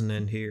doesn't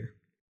end here.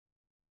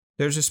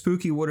 There's a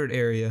spooky wooded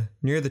area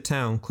near the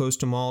town close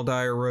to Moll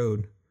Dyer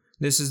Road.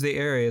 This is the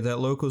area that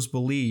locals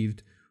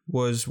believed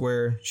was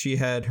where she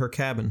had her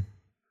cabin.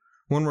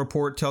 One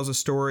report tells a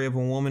story of a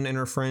woman and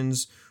her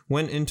friends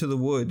went into the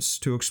woods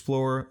to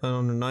explore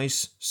on a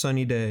nice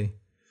sunny day.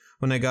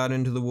 When they got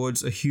into the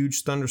woods, a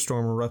huge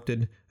thunderstorm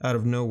erupted out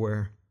of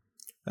nowhere.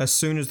 As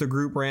soon as the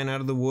group ran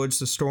out of the woods,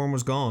 the storm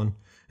was gone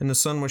and the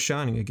sun was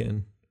shining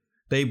again.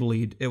 They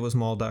believed it was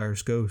Moll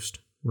Dyer's ghost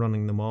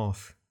running them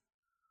off.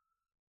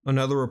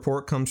 Another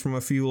report comes from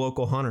a few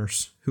local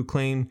hunters who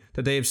claim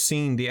that they have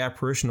seen the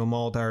apparition of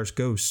Moll Dyer's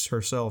ghost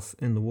herself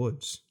in the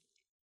woods.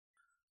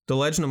 The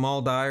legend of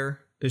Moll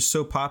Dyer is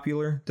so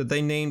popular that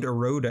they named a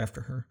road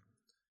after her.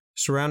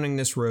 Surrounding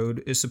this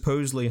road is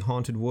supposedly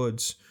haunted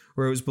woods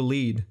where it was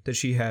believed that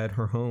she had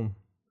her home.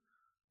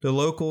 The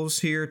locals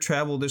here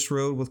travel this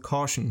road with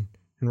caution,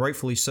 and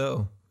rightfully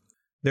so.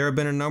 There have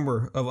been a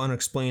number of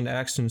unexplained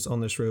accidents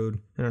on this road,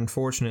 and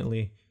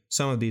unfortunately,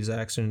 some of these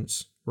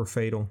accidents were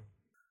fatal.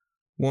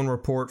 One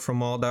report from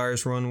Moll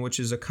Dyer's Run, which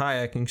is a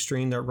kayaking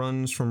stream that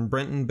runs from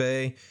Brenton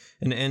Bay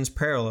and ends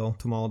parallel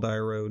to Moll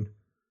Dyer Road.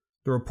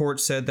 The report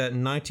said that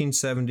in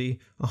 1970,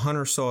 a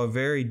hunter saw a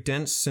very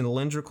dense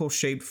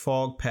cylindrical-shaped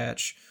fog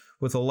patch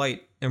with a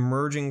light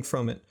emerging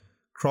from it,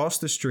 cross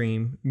the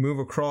stream, move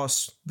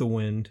across the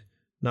wind,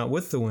 not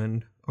with the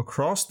wind,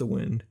 across the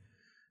wind,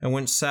 and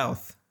went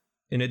south,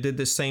 and it did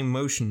the same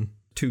motion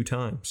 2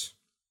 times.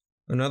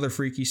 Another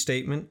freaky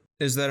statement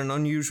is that an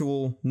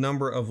unusual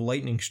number of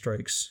lightning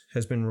strikes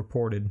has been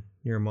reported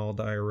near Moll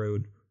Dyer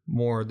Road,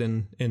 more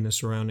than in the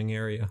surrounding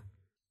area.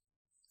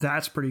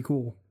 That's pretty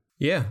cool.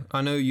 Yeah,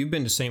 I know you've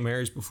been to St.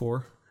 Mary's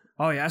before.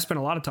 Oh yeah, I spent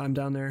a lot of time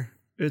down there.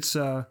 It's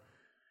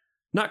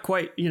not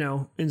quite,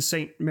 in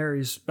St.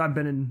 Mary's. I've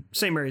been in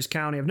St. Mary's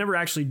County. I've never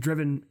actually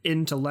driven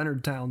into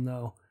Leonardtown,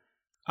 though.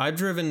 I've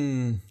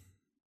driven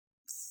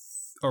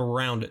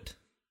around it.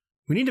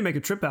 We need to make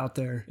a trip out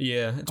there.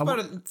 Yeah, it's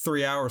about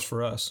 3 hours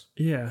for us.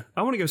 Yeah,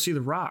 I want to go see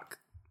The Rock.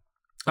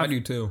 I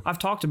do too. I've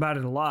talked about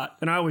it a lot,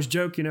 and I always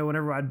joke,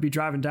 whenever I'd be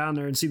driving down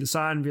there and see the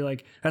sign and be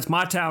like, that's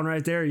my town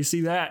right there. You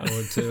see that? I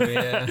would too,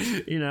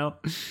 yeah.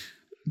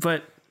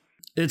 But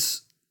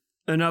it's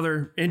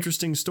another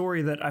interesting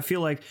story that I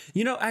feel like,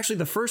 actually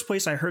the first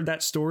place I heard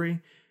that story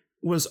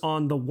was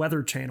on the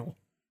Weather Channel.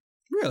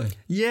 Really?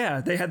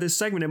 Yeah, they had this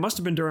segment. It must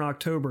have been during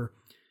October,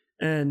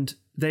 and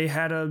they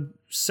had a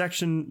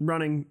section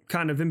running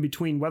kind of in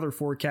between weather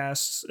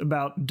forecasts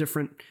about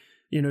different,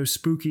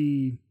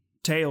 spooky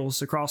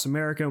tales across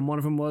America, and one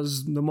of them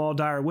was the Moll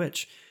Dyer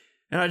witch.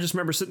 And I just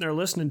remember sitting there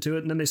listening to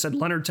it, and then they said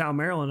Leonardtown,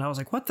 Maryland. I was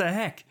like, what the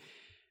heck?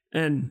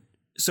 And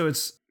so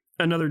it's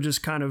another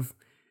just kind of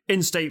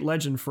in-state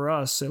legend for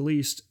us, at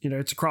least.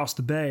 It's across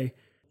the bay.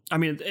 I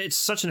mean, it's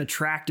such an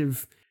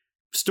attractive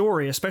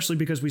story, especially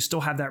because we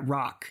still have that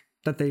rock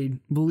that they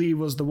believe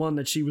was the one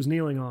that she was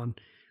kneeling on.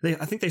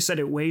 I think they said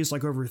it weighs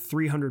like over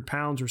 300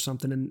 pounds or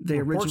something, and they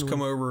Reports originally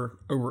come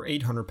over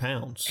 800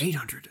 pounds.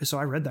 800. So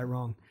I read that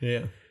wrong.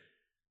 Yeah.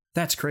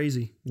 That's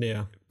crazy.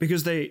 Yeah.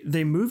 Because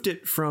they moved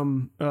it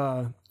from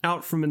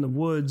out from in the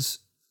woods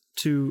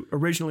to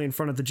originally in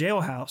front of the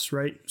jailhouse,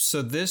 right?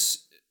 So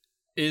this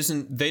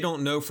isn't, they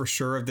don't know for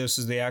sure if this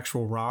is the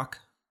actual rock.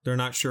 They're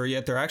not sure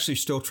yet. They're actually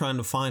still trying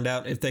to find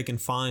out if they can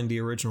find the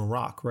original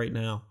rock right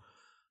now.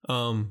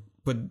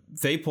 But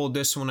they pulled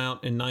this one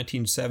out in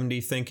 1970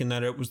 thinking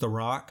that it was the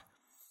rock.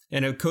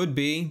 And it could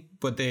be,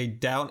 but they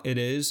doubt it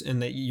is.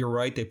 And that you're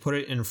right, they put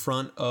it in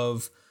front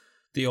of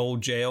the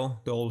old jail,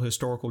 the old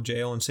historical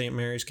jail in St.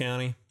 Mary's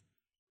County.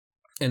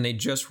 And they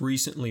just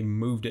recently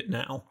moved it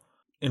now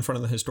in front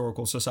of the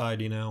Historical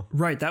Society now.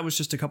 Right, that was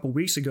just a couple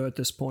weeks ago at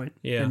this point,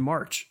 in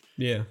March.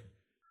 Yeah.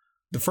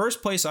 The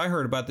first place I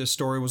heard about this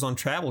story was on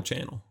Travel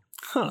Channel.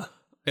 Huh.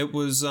 It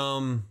was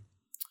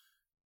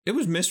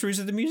Mysteries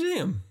at the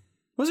Museum.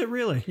 Was it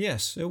really?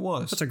 Yes, it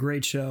was. That's a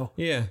great show.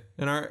 Yeah,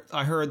 and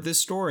I heard this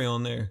story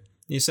on there.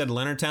 He said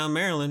Leonardtown,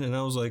 Maryland, and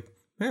I was like,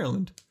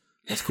 Maryland?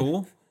 That's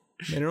cool.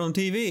 Made it on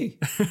TV.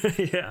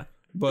 Yeah.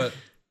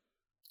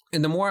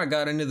 And the more I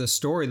got into the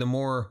story, the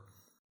more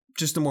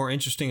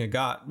interesting it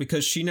got,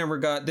 because she never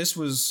got, this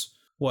was,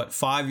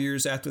 5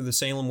 years after the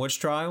Salem witch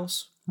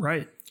trials?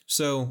 Right.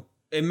 So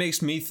it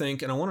makes me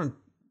think, and I want to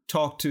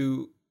talk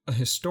to a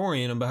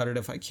historian about it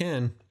if I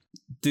can.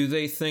 Do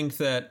they think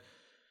that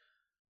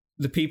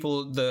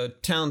the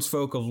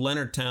townsfolk of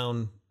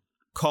Leonardtown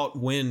caught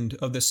wind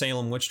of the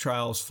Salem witch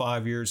trials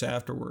 5 years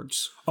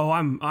afterwards? Oh,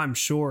 I'm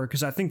sure,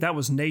 because I think that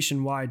was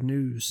nationwide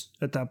news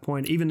at that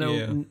point, even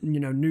though,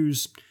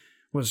 news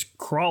was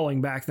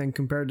crawling back then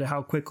compared to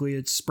how quickly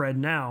it's spread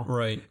now.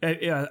 Right.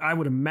 I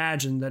would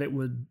imagine that they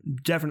would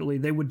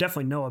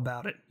definitely know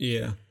about it.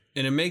 Yeah.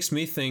 And it makes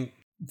me think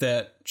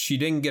that she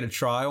didn't get a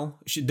trial.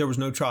 There was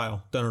no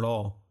trial done at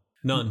all.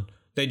 None.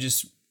 They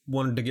just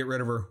wanted to get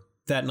rid of her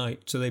that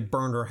night. So they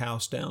burned her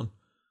house down,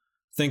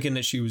 thinking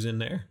that she was in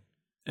there.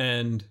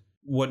 And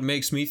what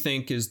makes me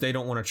think is they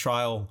don't want a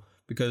trial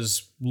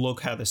because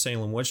look how the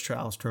Salem witch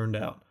trials turned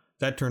out.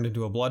 That turned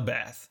into a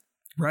bloodbath.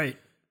 Right.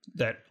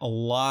 That a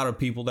lot of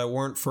people that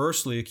weren't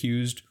firstly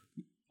accused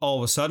all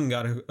of a sudden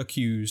got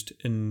accused.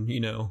 And,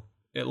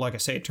 like I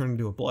say, it turned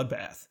into a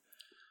bloodbath.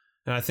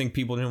 And I think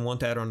people didn't want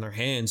that on their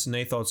hands, and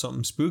they thought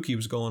something spooky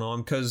was going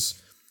on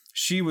because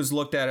she was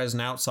looked at as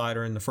an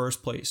outsider in the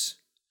first place.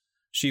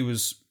 She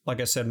was, like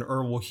I said, an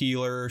herbal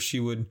healer. She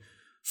would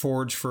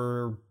forage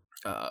for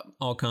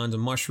all kinds of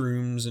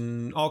mushrooms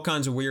and all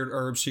kinds of weird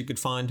herbs she could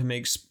find to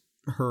make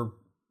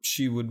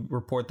she would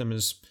report them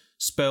as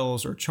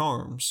spells or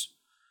charms,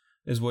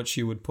 is what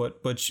she would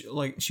put. But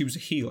she was a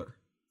healer.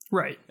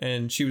 Right.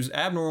 And she was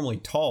abnormally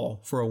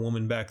tall for a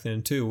woman back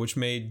then, too, which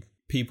made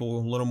people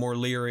a little more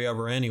leery of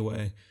her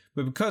anyway.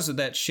 But because of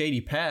that shady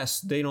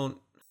past, they don't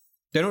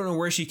know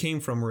where she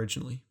came from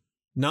originally.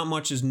 Not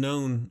much is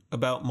known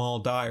about Moll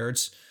Dyer.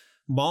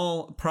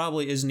 Moll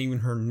probably isn't even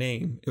her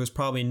name. It was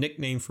probably a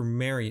nickname for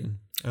Marion.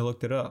 I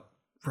looked it up.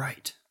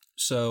 Right.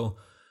 So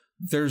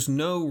there's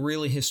no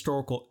really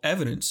historical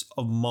evidence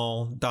of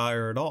Moll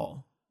Dyer at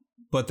all.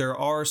 But there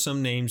are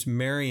some names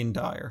Marion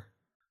Dyer.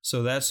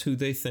 So that's who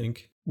they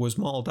think was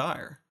Moll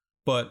Dyer.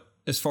 But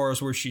as far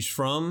as where she's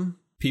from,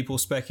 people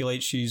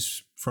speculate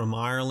she's from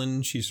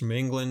Ireland, she's from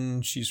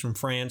England, she's from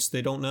France.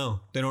 They don't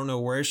know. They don't know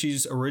where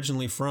she's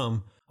originally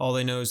from. All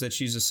they know is that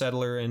she's a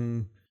settler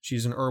and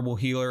she's an herbal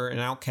healer, an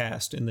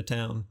outcast in the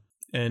town.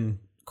 And,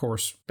 of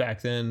course,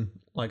 back then,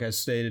 like I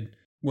stated,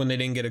 when they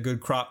didn't get a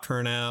good crop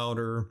turnout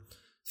or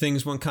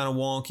things went kind of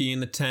wonky in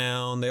the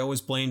town, they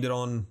always blamed it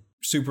on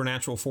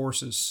supernatural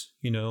forces,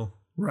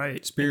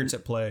 Right. Spirits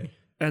at play.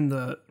 And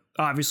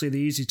obviously the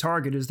easy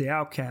target is the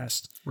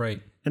outcast.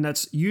 Right. And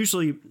that's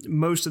usually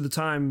most of the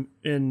time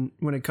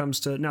when it comes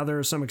to, now there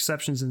are some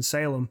exceptions in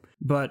Salem,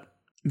 but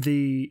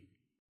the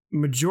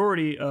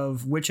majority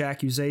of witch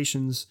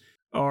accusations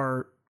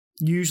are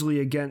usually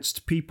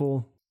against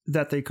people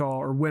that they call,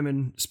 or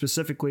women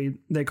specifically,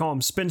 they call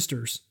them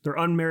spinsters. They're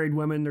unmarried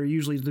women.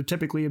 They're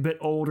typically a bit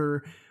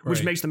older, which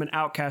Right. makes them an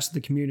outcast of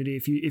the community.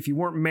 If you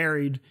weren't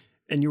married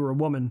and you were a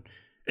woman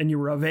and you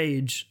were of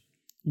age,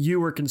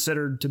 you were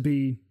considered to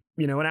be,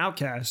 an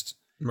outcast.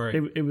 Right.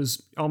 It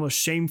was almost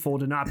shameful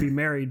to not be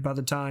married by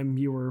the time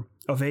you were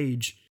of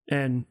age.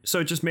 And so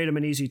it just made him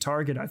an easy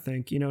target, I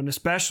think, and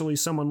especially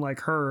someone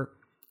like her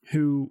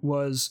who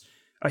was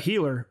a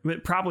healer,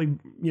 but probably,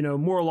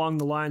 more along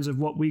the lines of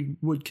what we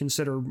would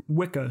consider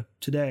Wicca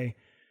today,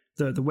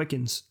 the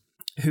Wiccans,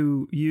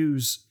 who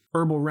use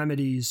herbal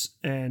remedies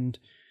and,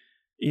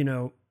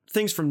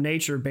 things from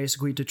nature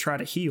basically to try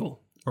to heal.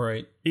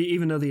 Right.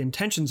 Even though the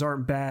intentions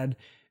aren't bad,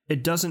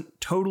 it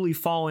doesn't totally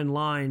fall in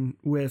line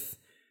with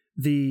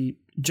the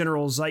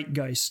general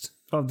zeitgeist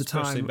of the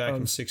time. Especially back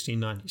in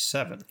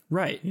 1697.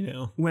 Right.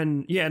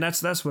 When, and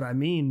that's what I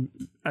mean.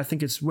 I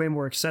think it's way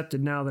more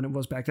accepted now than it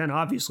was back then.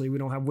 Obviously, we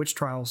don't have witch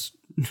trials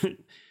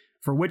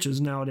for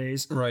witches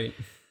nowadays. Right.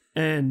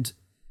 And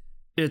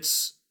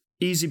it's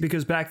easy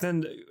because back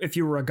then, if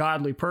you were a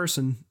godly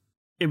person,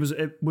 it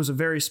was a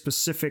very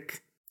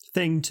specific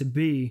thing to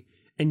be,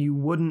 and you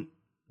wouldn't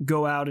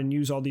go out and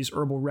use all these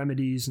herbal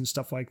remedies and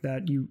stuff like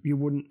that. You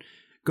wouldn't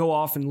go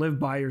off and live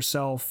by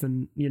yourself,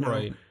 and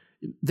Right.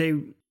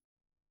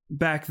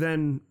 Back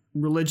then,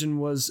 religion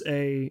was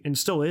and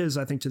still is,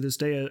 I think to this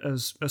day,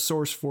 a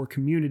source for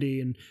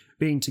community and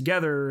being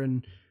together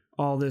and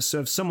all this. So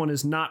if someone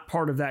is not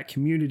part of that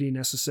community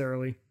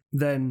necessarily,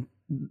 then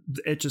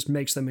it just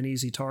makes them an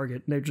easy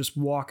target. They're just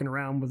walking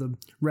around with a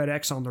red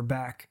X on their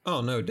back.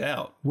 Oh, no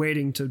doubt.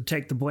 Waiting to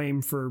take the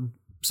blame for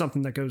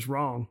something that goes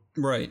wrong.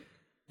 Right.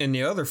 And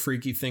the other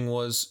freaky thing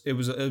was it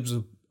was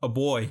a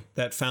boy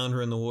that found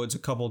her in the woods a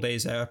couple of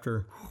days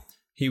after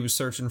he was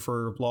searching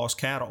for lost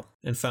cattle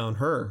and found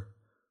her,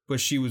 but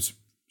she was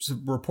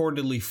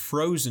reportedly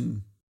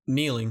frozen,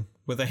 kneeling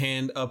with a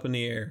hand up in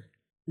the air,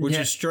 which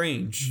is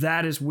strange.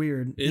 That is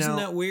weird. Isn't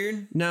that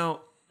weird?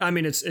 Now, I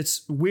mean,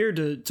 it's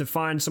weird to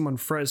find someone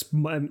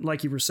frozen.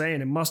 Like you were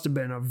saying, it must have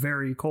been a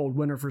very cold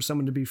winter for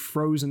someone to be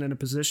frozen in a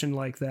position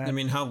like that. I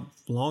mean, how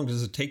long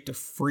does it take to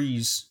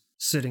freeze?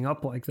 Sitting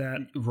up like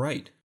that.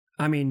 Right.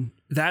 I mean,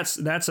 that's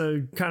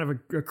a kind of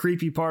a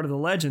creepy part of the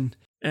legend.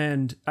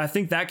 And I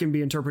think that can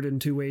be interpreted in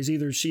two ways.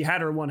 Either she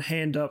had her one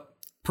hand up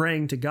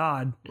praying to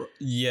God.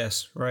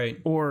 Yes, right.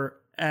 Or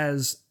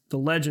as the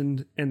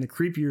legend and the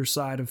creepier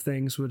side of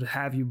things would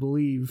have you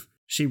believe,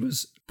 she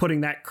was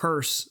putting that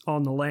curse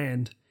on the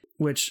land,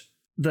 which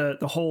the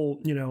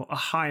whole, a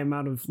high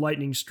amount of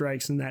lightning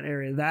strikes in that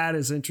area. That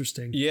is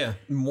interesting. Yeah,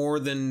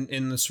 more than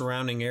in the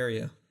surrounding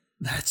area.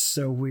 That's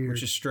so weird.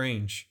 Which is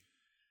strange.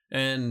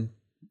 And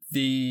so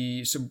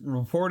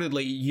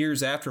reportedly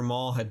years after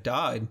Moll had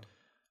died,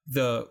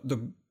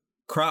 the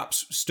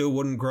crops still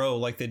wouldn't grow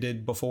like they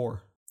did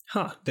before.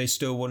 Huh. They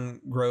still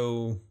wouldn't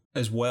grow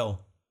as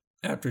well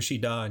after she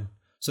died.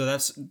 So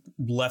that's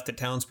left the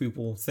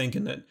townspeople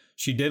thinking that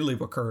she did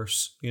leave a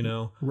curse,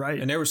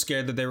 Right. And they were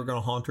scared that they were going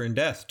to haunt her in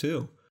death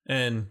too.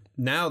 And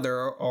now there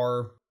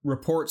are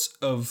reports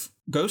of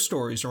ghost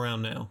stories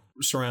around now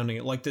surrounding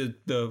it. Like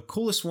the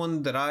coolest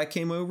one that I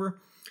came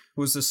over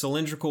was the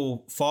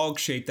cylindrical fog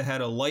shape that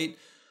had a light.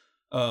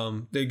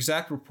 The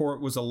exact report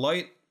was a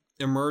light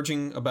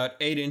emerging about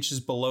 8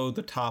 inches below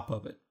the top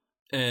of it.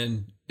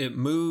 And it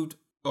moved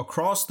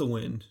across the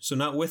wind. So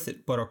not with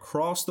it, but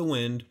across the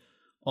wind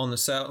on the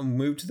south,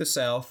 moved to the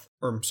south,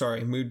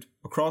 moved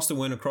across the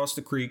wind, across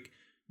the creek,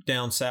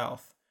 down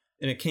south.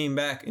 And it came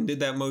back and did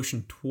that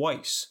motion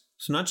twice.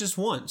 So not just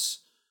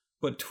once,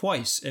 but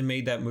twice, and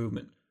made that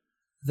movement.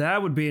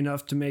 That would be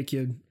enough to make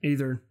you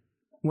either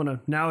want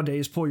to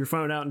nowadays pull your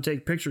phone out and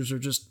take pictures or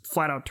just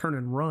flat out turn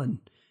and run.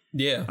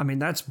 Yeah. I mean,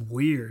 that's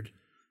weird.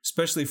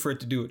 Especially for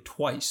it to do it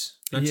twice,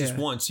 not just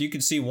once. You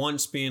could see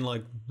once being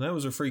like, that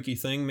was a freaky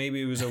thing.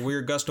 Maybe it was a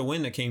weird gust of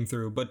wind that came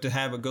through, but to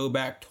have it go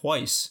back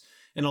twice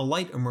and a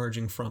light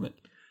emerging from it.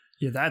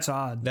 Yeah, that's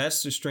odd.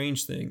 That's the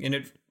strange thing. And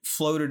it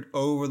floated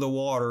over the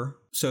water.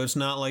 So it's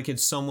not like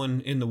it's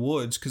someone in the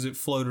woods because it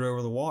floated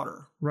over the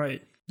water.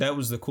 Right. That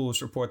was the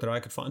coolest report that I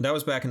could find. That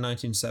was back in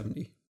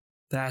 1970.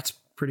 That's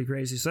pretty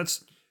crazy. So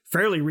that's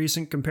fairly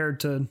recent compared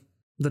to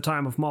the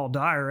time of Moll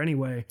Dyer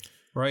anyway.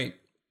 Right.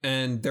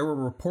 And there were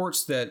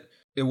reports that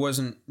it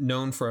wasn't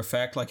known for a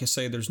fact. Like I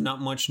say, there's not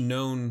much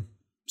known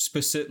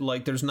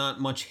there's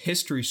not much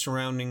history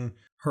surrounding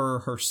her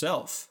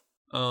herself.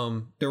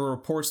 There were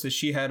reports that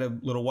she had a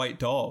little white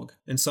dog.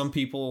 And some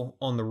people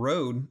on the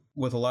road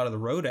with a lot of the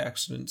road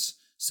accidents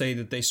say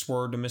that they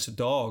swerved to miss a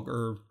dog,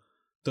 or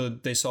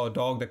they saw a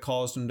dog that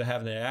caused them to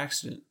have an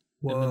accident.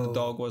 Whoa. And then the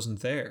dog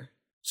wasn't there.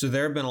 So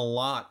there have been a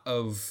lot,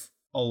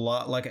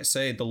 like I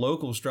say, the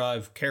locals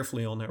drive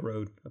carefully on that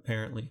road,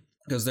 apparently.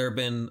 Because there have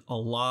been a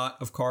lot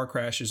of car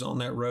crashes on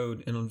that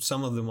road, and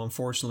some of them,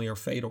 unfortunately, are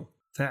fatal.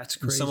 That's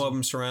crazy. And some of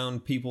them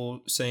surround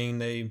people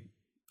saying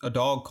a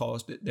dog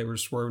caused it. They were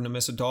swerving to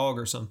miss a dog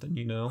or something,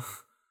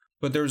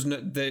 But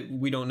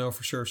we don't know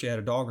for sure if she had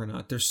a dog or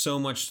not. There's so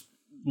much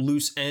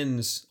loose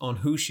ends on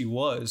who she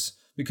was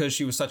because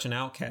she was such an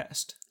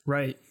outcast.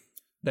 Right.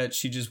 that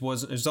she just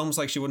wasn't. It's almost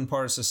like she wasn't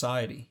part of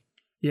society.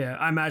 Yeah,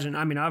 I imagine.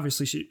 I mean,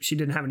 obviously, she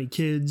didn't have any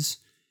kids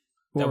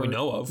That we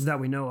know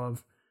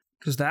of.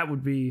 Because that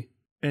would be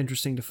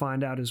interesting to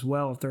find out as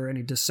well if there are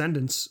any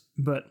descendants.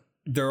 But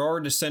there are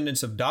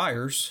descendants of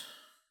Dyers.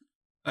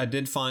 I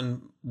did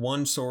find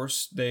one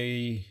source.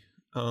 They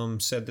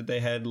said that they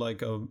had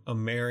like a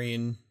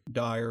Marion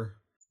Dyer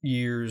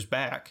years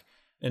back,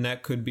 and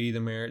that could be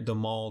the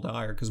Moll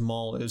Dyer, because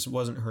Moll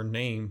wasn't her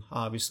name.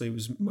 Obviously, it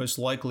was most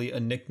likely a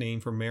nickname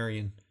for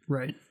Marion.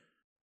 Right.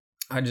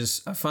 I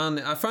find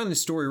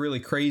this story really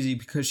crazy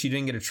because she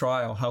didn't get a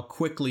trial. How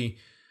quickly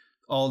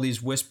all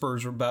these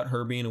whispers about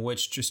her being a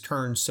witch just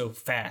turned so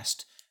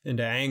fast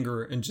into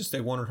anger, and just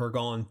they wanted her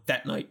gone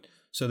that night.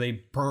 So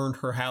they burned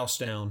her house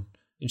down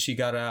and she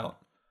got out.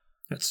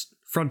 That's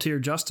frontier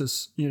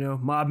justice,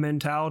 mob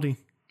mentality.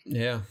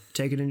 Yeah.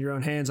 Take it in your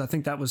own hands. I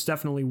think that was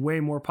definitely way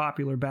more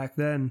popular back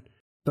then.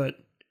 But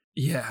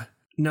yeah,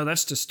 no,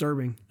 that's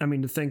disturbing. I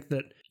mean, to think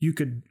that you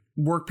could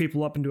work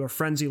people up into a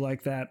frenzy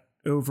like that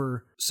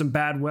over some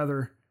bad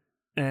weather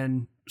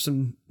and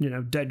some,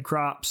 dead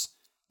crops,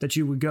 that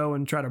you would go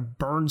and try to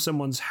burn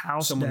someone's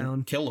house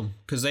down. Kill them.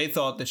 Because they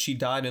thought that she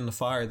died in the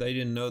fire. They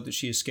didn't know that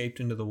she escaped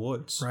into the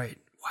woods. Right.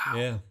 Wow.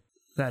 Yeah.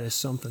 That is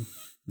something.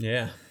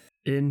 Yeah.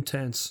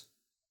 Intense.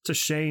 It's a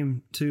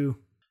shame, too.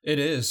 It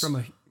is. From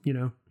a,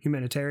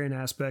 humanitarian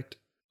aspect.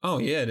 Oh,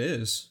 yeah, it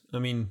is. I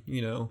mean,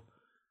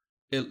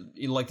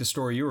 like the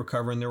story you were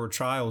covering, there were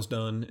trials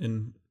done,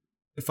 and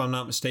if I'm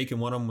not mistaken,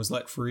 one of them was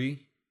let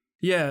free.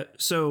 Yeah,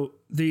 so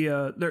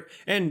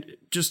and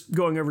just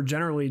going over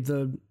generally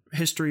the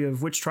history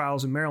of witch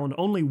trials in Maryland,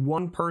 only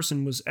one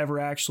person was ever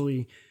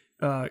actually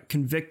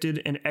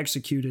convicted and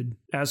executed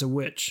as a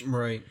witch.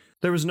 Right.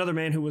 There was another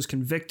man who was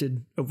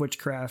convicted of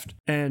witchcraft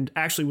and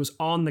actually was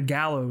on the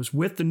gallows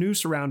with the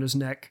noose around his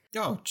neck.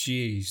 Oh,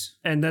 jeez.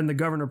 And then the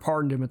governor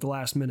pardoned him at the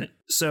last minute.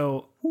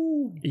 So,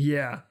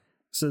 yeah.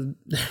 So,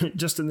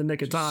 just in the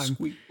nick of time.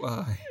 Sweet.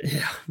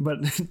 Yeah,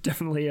 but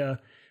definitely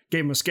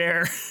gave him a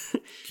scare.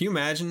 Can you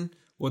imagine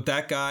what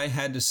that guy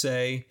had to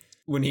say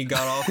when he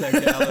got off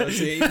that gallows?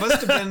 He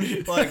must have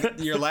been like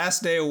your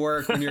last day of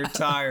work when you're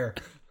tired.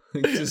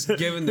 Just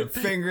giving the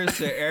fingers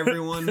to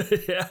everyone.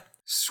 Yeah.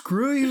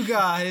 Screw you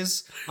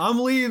guys.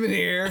 I'm leaving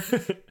here.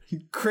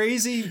 You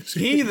crazy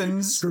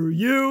heathens. Screw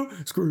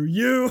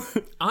you.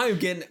 I'm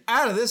getting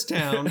out of this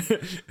town.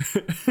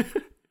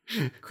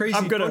 Crazy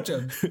I'm gonna bunch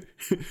of...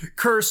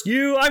 curse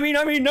you. I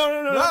mean,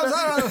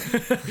 no.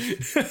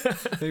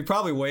 He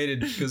probably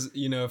waited because,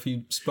 if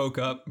he spoke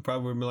up, he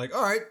probably would be like,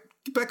 all right,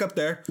 get back up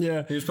there.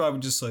 Yeah. He was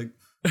probably just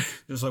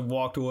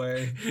walked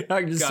away.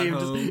 I can just see him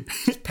home,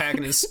 just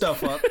packing his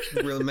stuff up,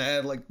 really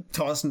mad, like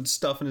tossing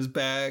stuff in his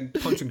bag,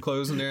 punching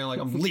clothes in there, like,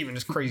 I'm leaving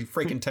this crazy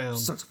freaking town.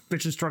 Such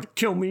bitches trying to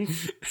kill me.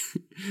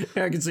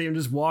 I can see him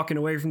just walking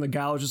away from the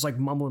gallows, just like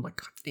mumbling, like,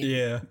 God damn,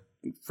 yeah,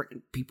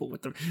 freaking people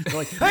with them. They're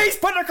like, hey, he's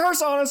putting a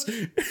curse on us.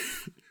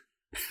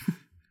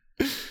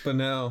 But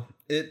no,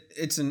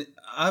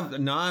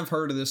 I've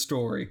heard of this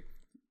story.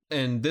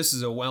 And this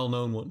is a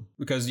well-known one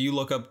because you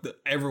look up,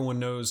 everyone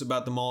knows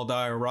about the Moll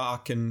Dyer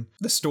Rock and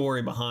the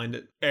story behind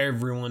it.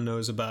 Everyone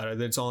knows about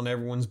it. It's on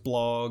everyone's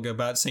blog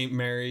about St.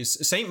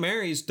 Mary's. St.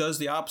 Mary's does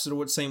the opposite of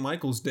what St.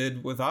 Michael's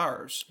did with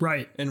ours.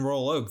 Right. In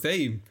Royal Oak.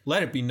 They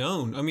let it be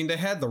known. I mean, they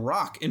had the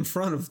rock in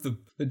front of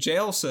the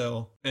jail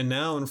cell and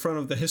now in front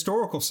of the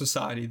Historical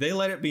Society. They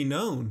let it be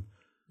known.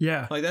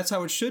 Yeah. Like, that's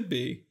how it should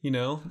be,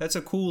 That's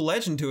a cool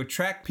legend to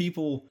attract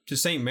people to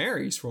St.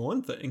 Mary's, for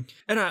one thing.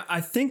 And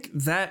I think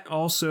that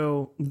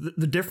also,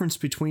 the difference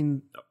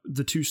between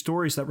the two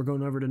stories that we're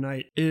going over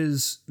tonight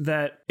is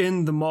that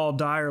in the Moll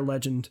Dyer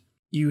legend,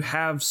 you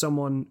have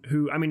someone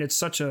who, I mean, it's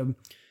such you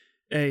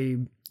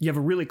have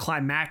a really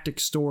climactic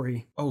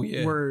story. Oh,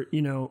 yeah. Where,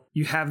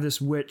 you have this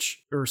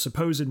witch or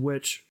supposed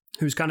witch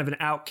who's kind of an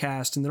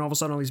outcast, and then all of a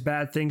sudden all these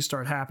bad things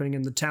start happening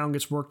and the town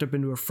gets worked up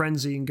into a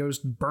frenzy and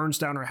burns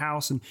down her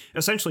house and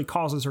essentially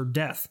causes her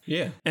death.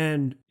 Yeah.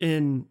 And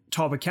in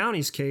Talbot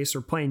County's case, or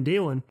plain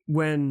dealing,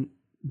 when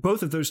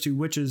both of those two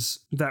witches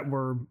that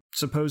were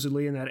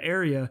supposedly in that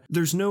area,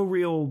 there's no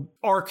real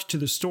arc to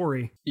the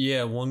story.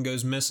 Yeah, one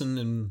goes missing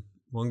and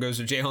one goes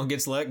to jail and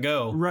gets let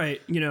go.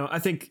 Right. I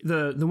think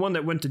the one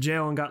that went to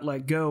jail and got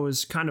let go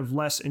is kind of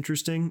less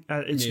interesting.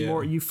 It's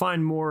more, you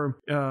find more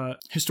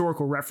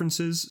historical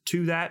references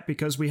to that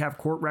because we have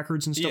court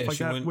records and stuff like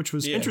that, which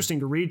was interesting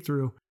to read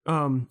through.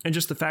 And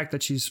just the fact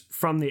that she's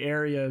from the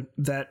area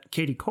that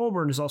Katie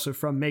Colburn is also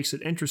from makes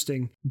it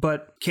interesting.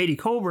 But Katie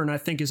Colburn, I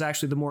think, is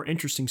actually the more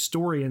interesting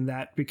story in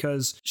that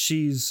because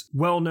she's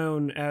well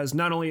known as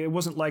not only, it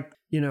wasn't like,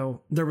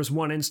 there was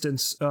one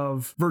instance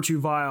of Virtue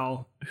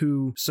Vile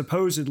who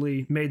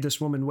supposedly made this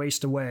woman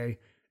waste away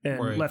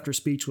and left her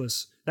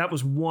speechless. That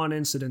was one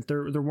incident.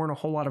 There weren't a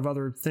whole lot of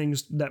other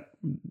things that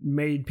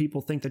made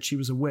people think that she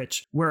was a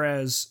witch.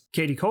 Whereas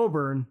Katie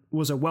Colburn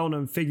was a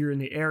well-known figure in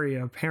the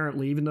area,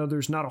 apparently, even though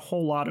there's not a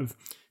whole lot of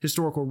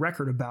historical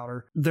record about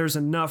her. There's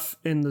enough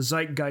in the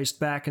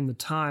zeitgeist back in the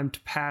time to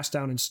pass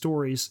down in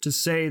stories to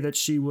say that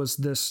she was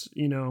this,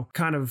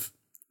 kind of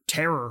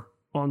terror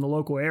on the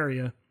local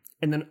area.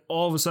 And then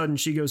all of a sudden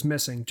she goes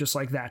missing, just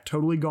like that,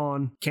 totally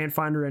gone, can't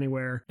find her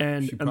anywhere.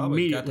 And She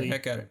probably got the immediately,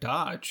 heck out of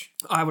Dodge.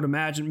 I would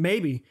imagine,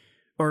 maybe,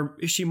 or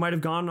she might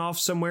have gone off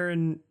somewhere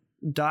and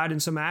died in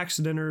some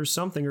accident or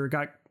something, or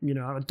got,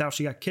 I doubt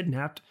she got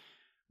kidnapped,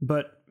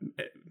 but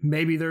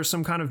maybe there's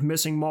some kind of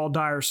missing Moll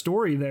Dyer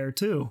story there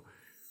too,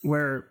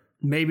 where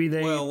maybe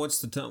they... Well, what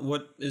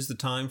is the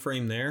time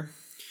frame there?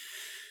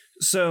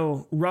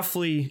 So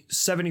roughly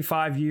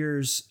 75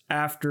 years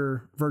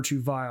after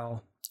Virtue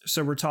Vile.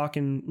 So we're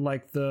talking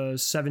like the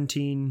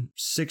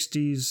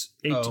 1760s,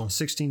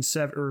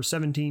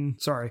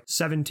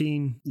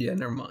 17... Yeah,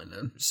 never mind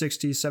then.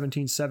 60s,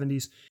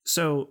 1770s.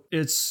 So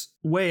it's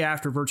way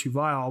after Virtue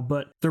Vile,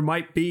 but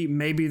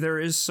maybe there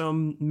is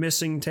some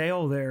missing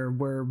tale there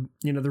where,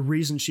 the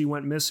reason she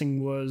went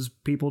missing was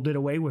people did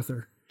away with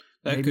her.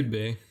 That could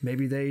be.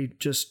 Maybe they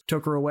just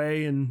took her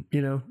away and,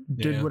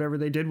 did whatever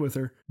they did with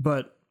her.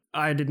 But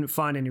I didn't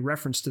find any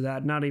reference to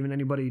that, not even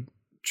anybody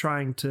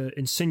trying to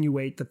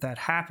insinuate that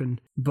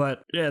happened.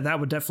 But yeah, that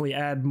would definitely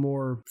add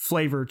more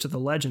flavor to the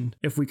legend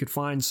if we could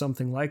find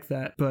something like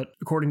that. But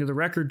according to the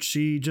record,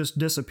 she just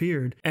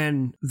disappeared.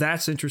 And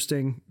that's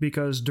interesting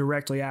because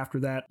directly after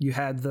that, you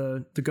had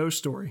the ghost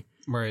story.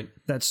 Right.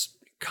 That's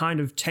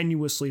kind of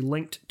tenuously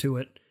linked to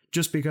it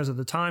just because of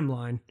the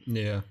timeline.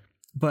 Yeah.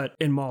 But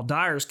in Moll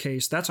Dyer's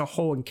case, that's a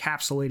whole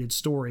encapsulated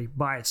story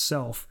by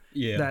itself.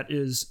 Yeah. That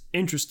is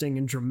interesting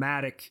and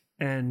dramatic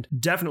and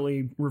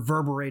definitely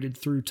reverberated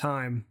through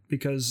time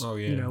because,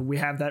 we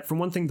have that. For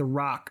one thing, The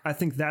Rock, I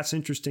think that's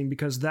interesting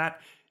because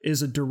that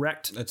is a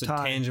direct That's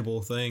tie. a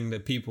tangible thing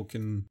that people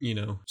can,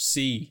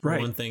 see, for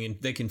Right. one thing,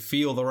 and they can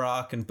feel The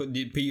Rock, and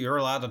you're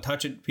allowed to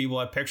touch it. People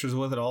have pictures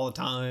with it all the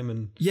time.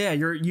 And yeah,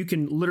 you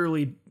can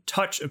literally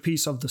touch a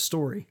piece of the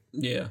story.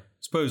 yeah,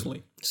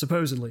 supposedly.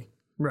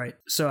 Right.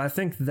 So I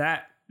think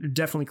that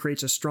definitely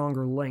creates a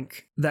stronger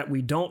link that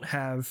we don't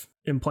have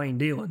in plain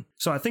dealing.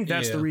 So I think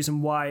that's the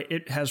reason why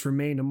it has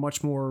remained a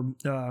much more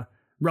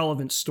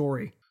relevant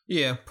story.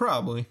 Yeah,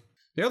 probably.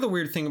 The other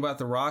weird thing about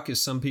The Rock is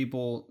some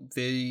people,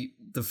 the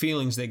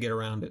feelings they get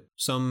around it.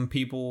 Some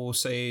people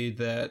say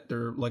that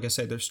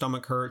their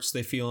stomach hurts,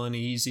 they feel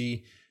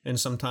uneasy, and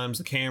sometimes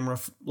the camera,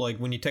 like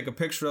when you take a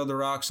picture of The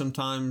Rock,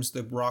 sometimes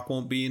the Rock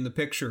won't be in the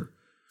picture.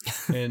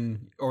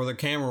 or the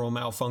camera will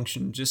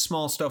malfunction, just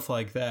small stuff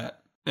like that.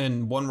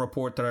 And one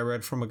report that I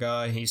read from a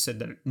guy, he said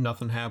that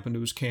nothing happened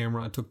to his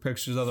camera. I took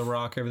pictures of The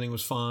Rock, everything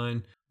was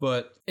fine.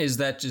 But is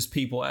that just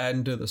people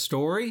adding to the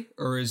story,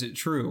 or is it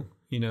true?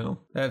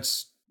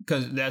 That's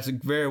because that's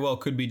very well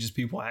could be just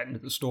people adding to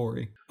the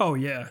story. Oh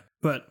yeah,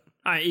 but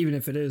even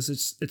if it is,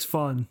 it's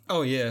fun.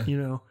 Oh yeah,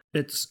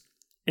 it's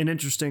an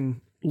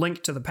interesting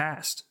link to the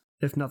past,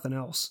 if nothing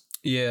else.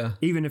 Yeah,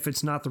 even if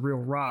it's not the real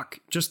Rock,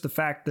 just the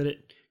fact that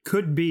it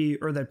could be,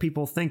 or that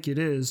people think it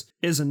is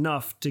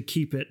enough to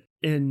keep it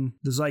in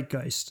the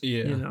zeitgeist.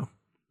 Yeah.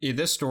 Yeah,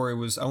 this story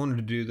I wanted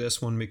to do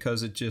this one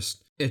because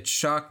it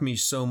shocked me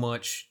so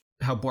much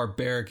how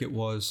barbaric it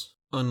was.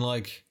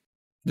 Unlike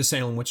the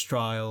Salem witch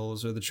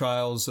trials or the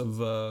trials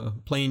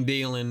of plain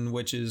dealing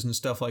witches and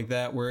stuff like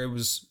that, where it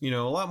was, a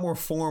lot more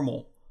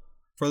formal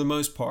for the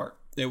most part.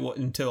 It was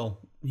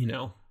until,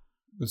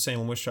 the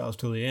Salem witch trials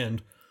till the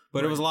end.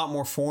 But It was a lot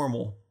more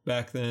formal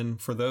back then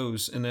for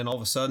those. And then all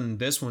of a sudden,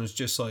 this one is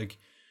just like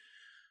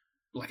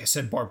I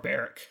said,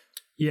 barbaric.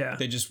 Yeah.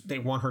 They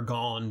want her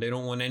gone. They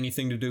don't want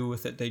anything to do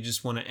with it. They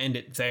just want to end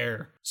it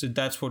there. So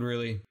that's what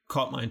really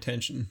caught my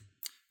attention.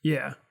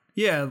 Yeah.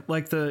 Yeah.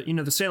 Like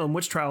the Salem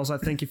witch trials, I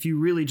think if you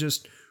really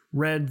just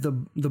read the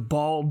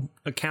bald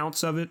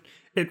accounts of it,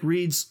 it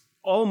reads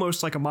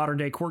almost like a modern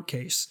day court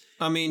case.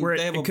 I mean,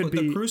 they have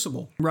the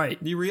Crucible. Right.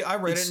 I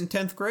read it in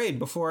 10th grade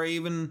before I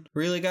even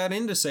really got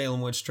into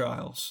Salem witch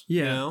trials.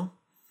 Yeah.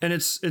 And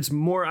it's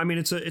more,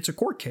 it's a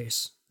court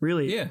case,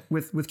 really. Yeah.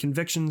 With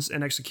convictions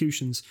and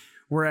executions.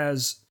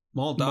 Whereas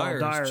Moll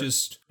Dyer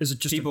is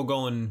just people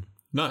going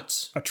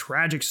nuts. A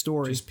tragic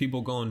story. Just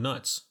people going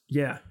nuts.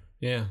 Yeah.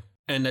 Yeah.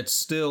 And that's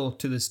still,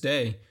 to this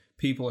day,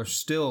 people are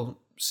still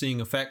seeing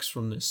effects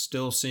from this,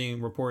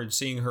 reported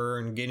seeing her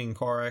and getting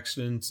car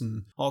accidents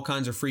and all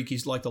kinds of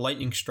freakies, like the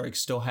lightning strikes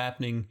still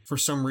happening for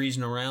some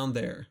reason around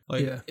there,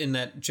 in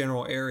that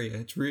general area.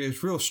 It's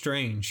real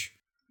strange.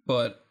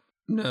 But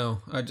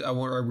no,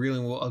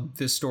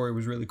 this story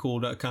was really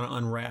cool to kind of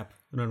unwrap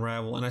and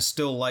unravel. And I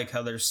still like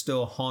how there's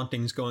still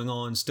hauntings going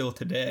on still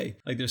today.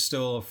 Like there's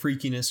still a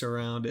freakiness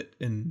around it.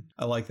 And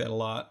I like that a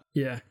lot.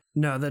 Yeah.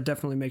 No, that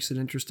definitely makes it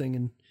interesting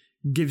and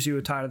gives you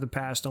a tie to the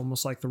past,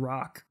 almost like The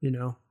Rock,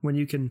 when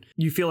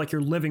you feel like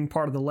you're living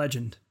part of the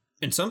legend.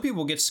 And some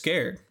people get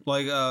scared,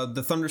 like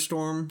the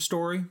thunderstorm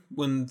story,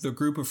 when the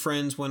group of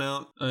friends went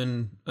out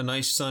on a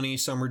nice sunny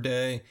summer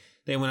day.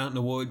 They went out in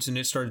the woods and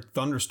it started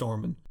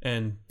thunderstorming,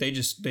 and they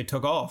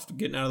took off,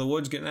 getting out of the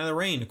woods, getting out of the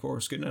rain, of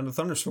course, getting out of the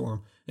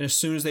thunderstorm. And as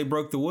soon as they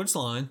broke the woods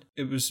line,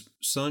 it was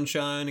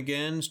sunshine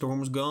again, storm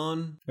was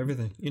gone,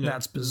 everything.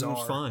 That's bizarre. It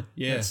was fine.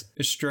 Yeah,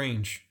 it's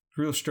strange.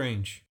 Real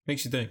strange.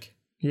 Makes you think.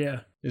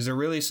 Yeah. Is there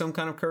really some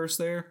kind of curse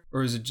there?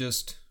 Or is it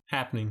just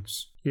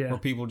happenings? Yeah. Or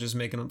people just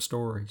making up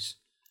stories?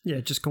 Yeah,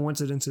 just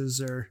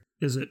coincidences or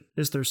is it?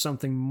 Is there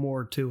something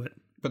more to it?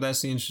 But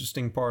that's the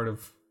interesting part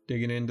of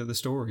digging into the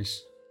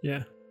stories.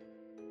 Yeah.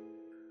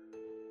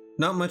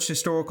 Not much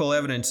historical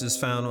evidence is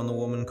found on the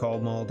woman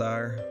called Moll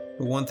Dyer,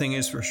 but one thing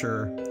is for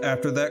sure.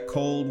 After that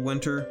cold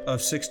winter of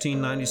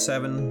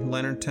 1697,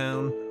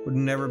 Leonardtown would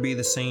never be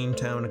the same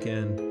town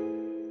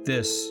again.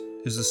 This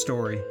is the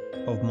story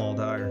of Moll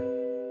Dyer.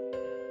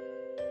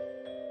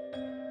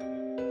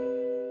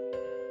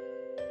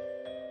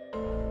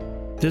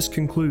 This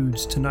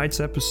concludes tonight's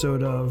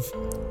episode of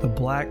the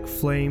Black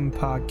Flame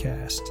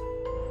Podcast.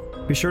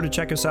 Be sure to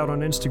check us out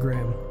on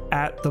Instagram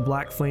at the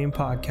Black Flame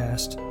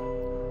Podcast.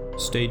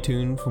 Stay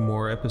tuned for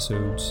more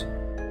episodes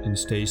and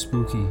stay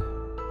spooky.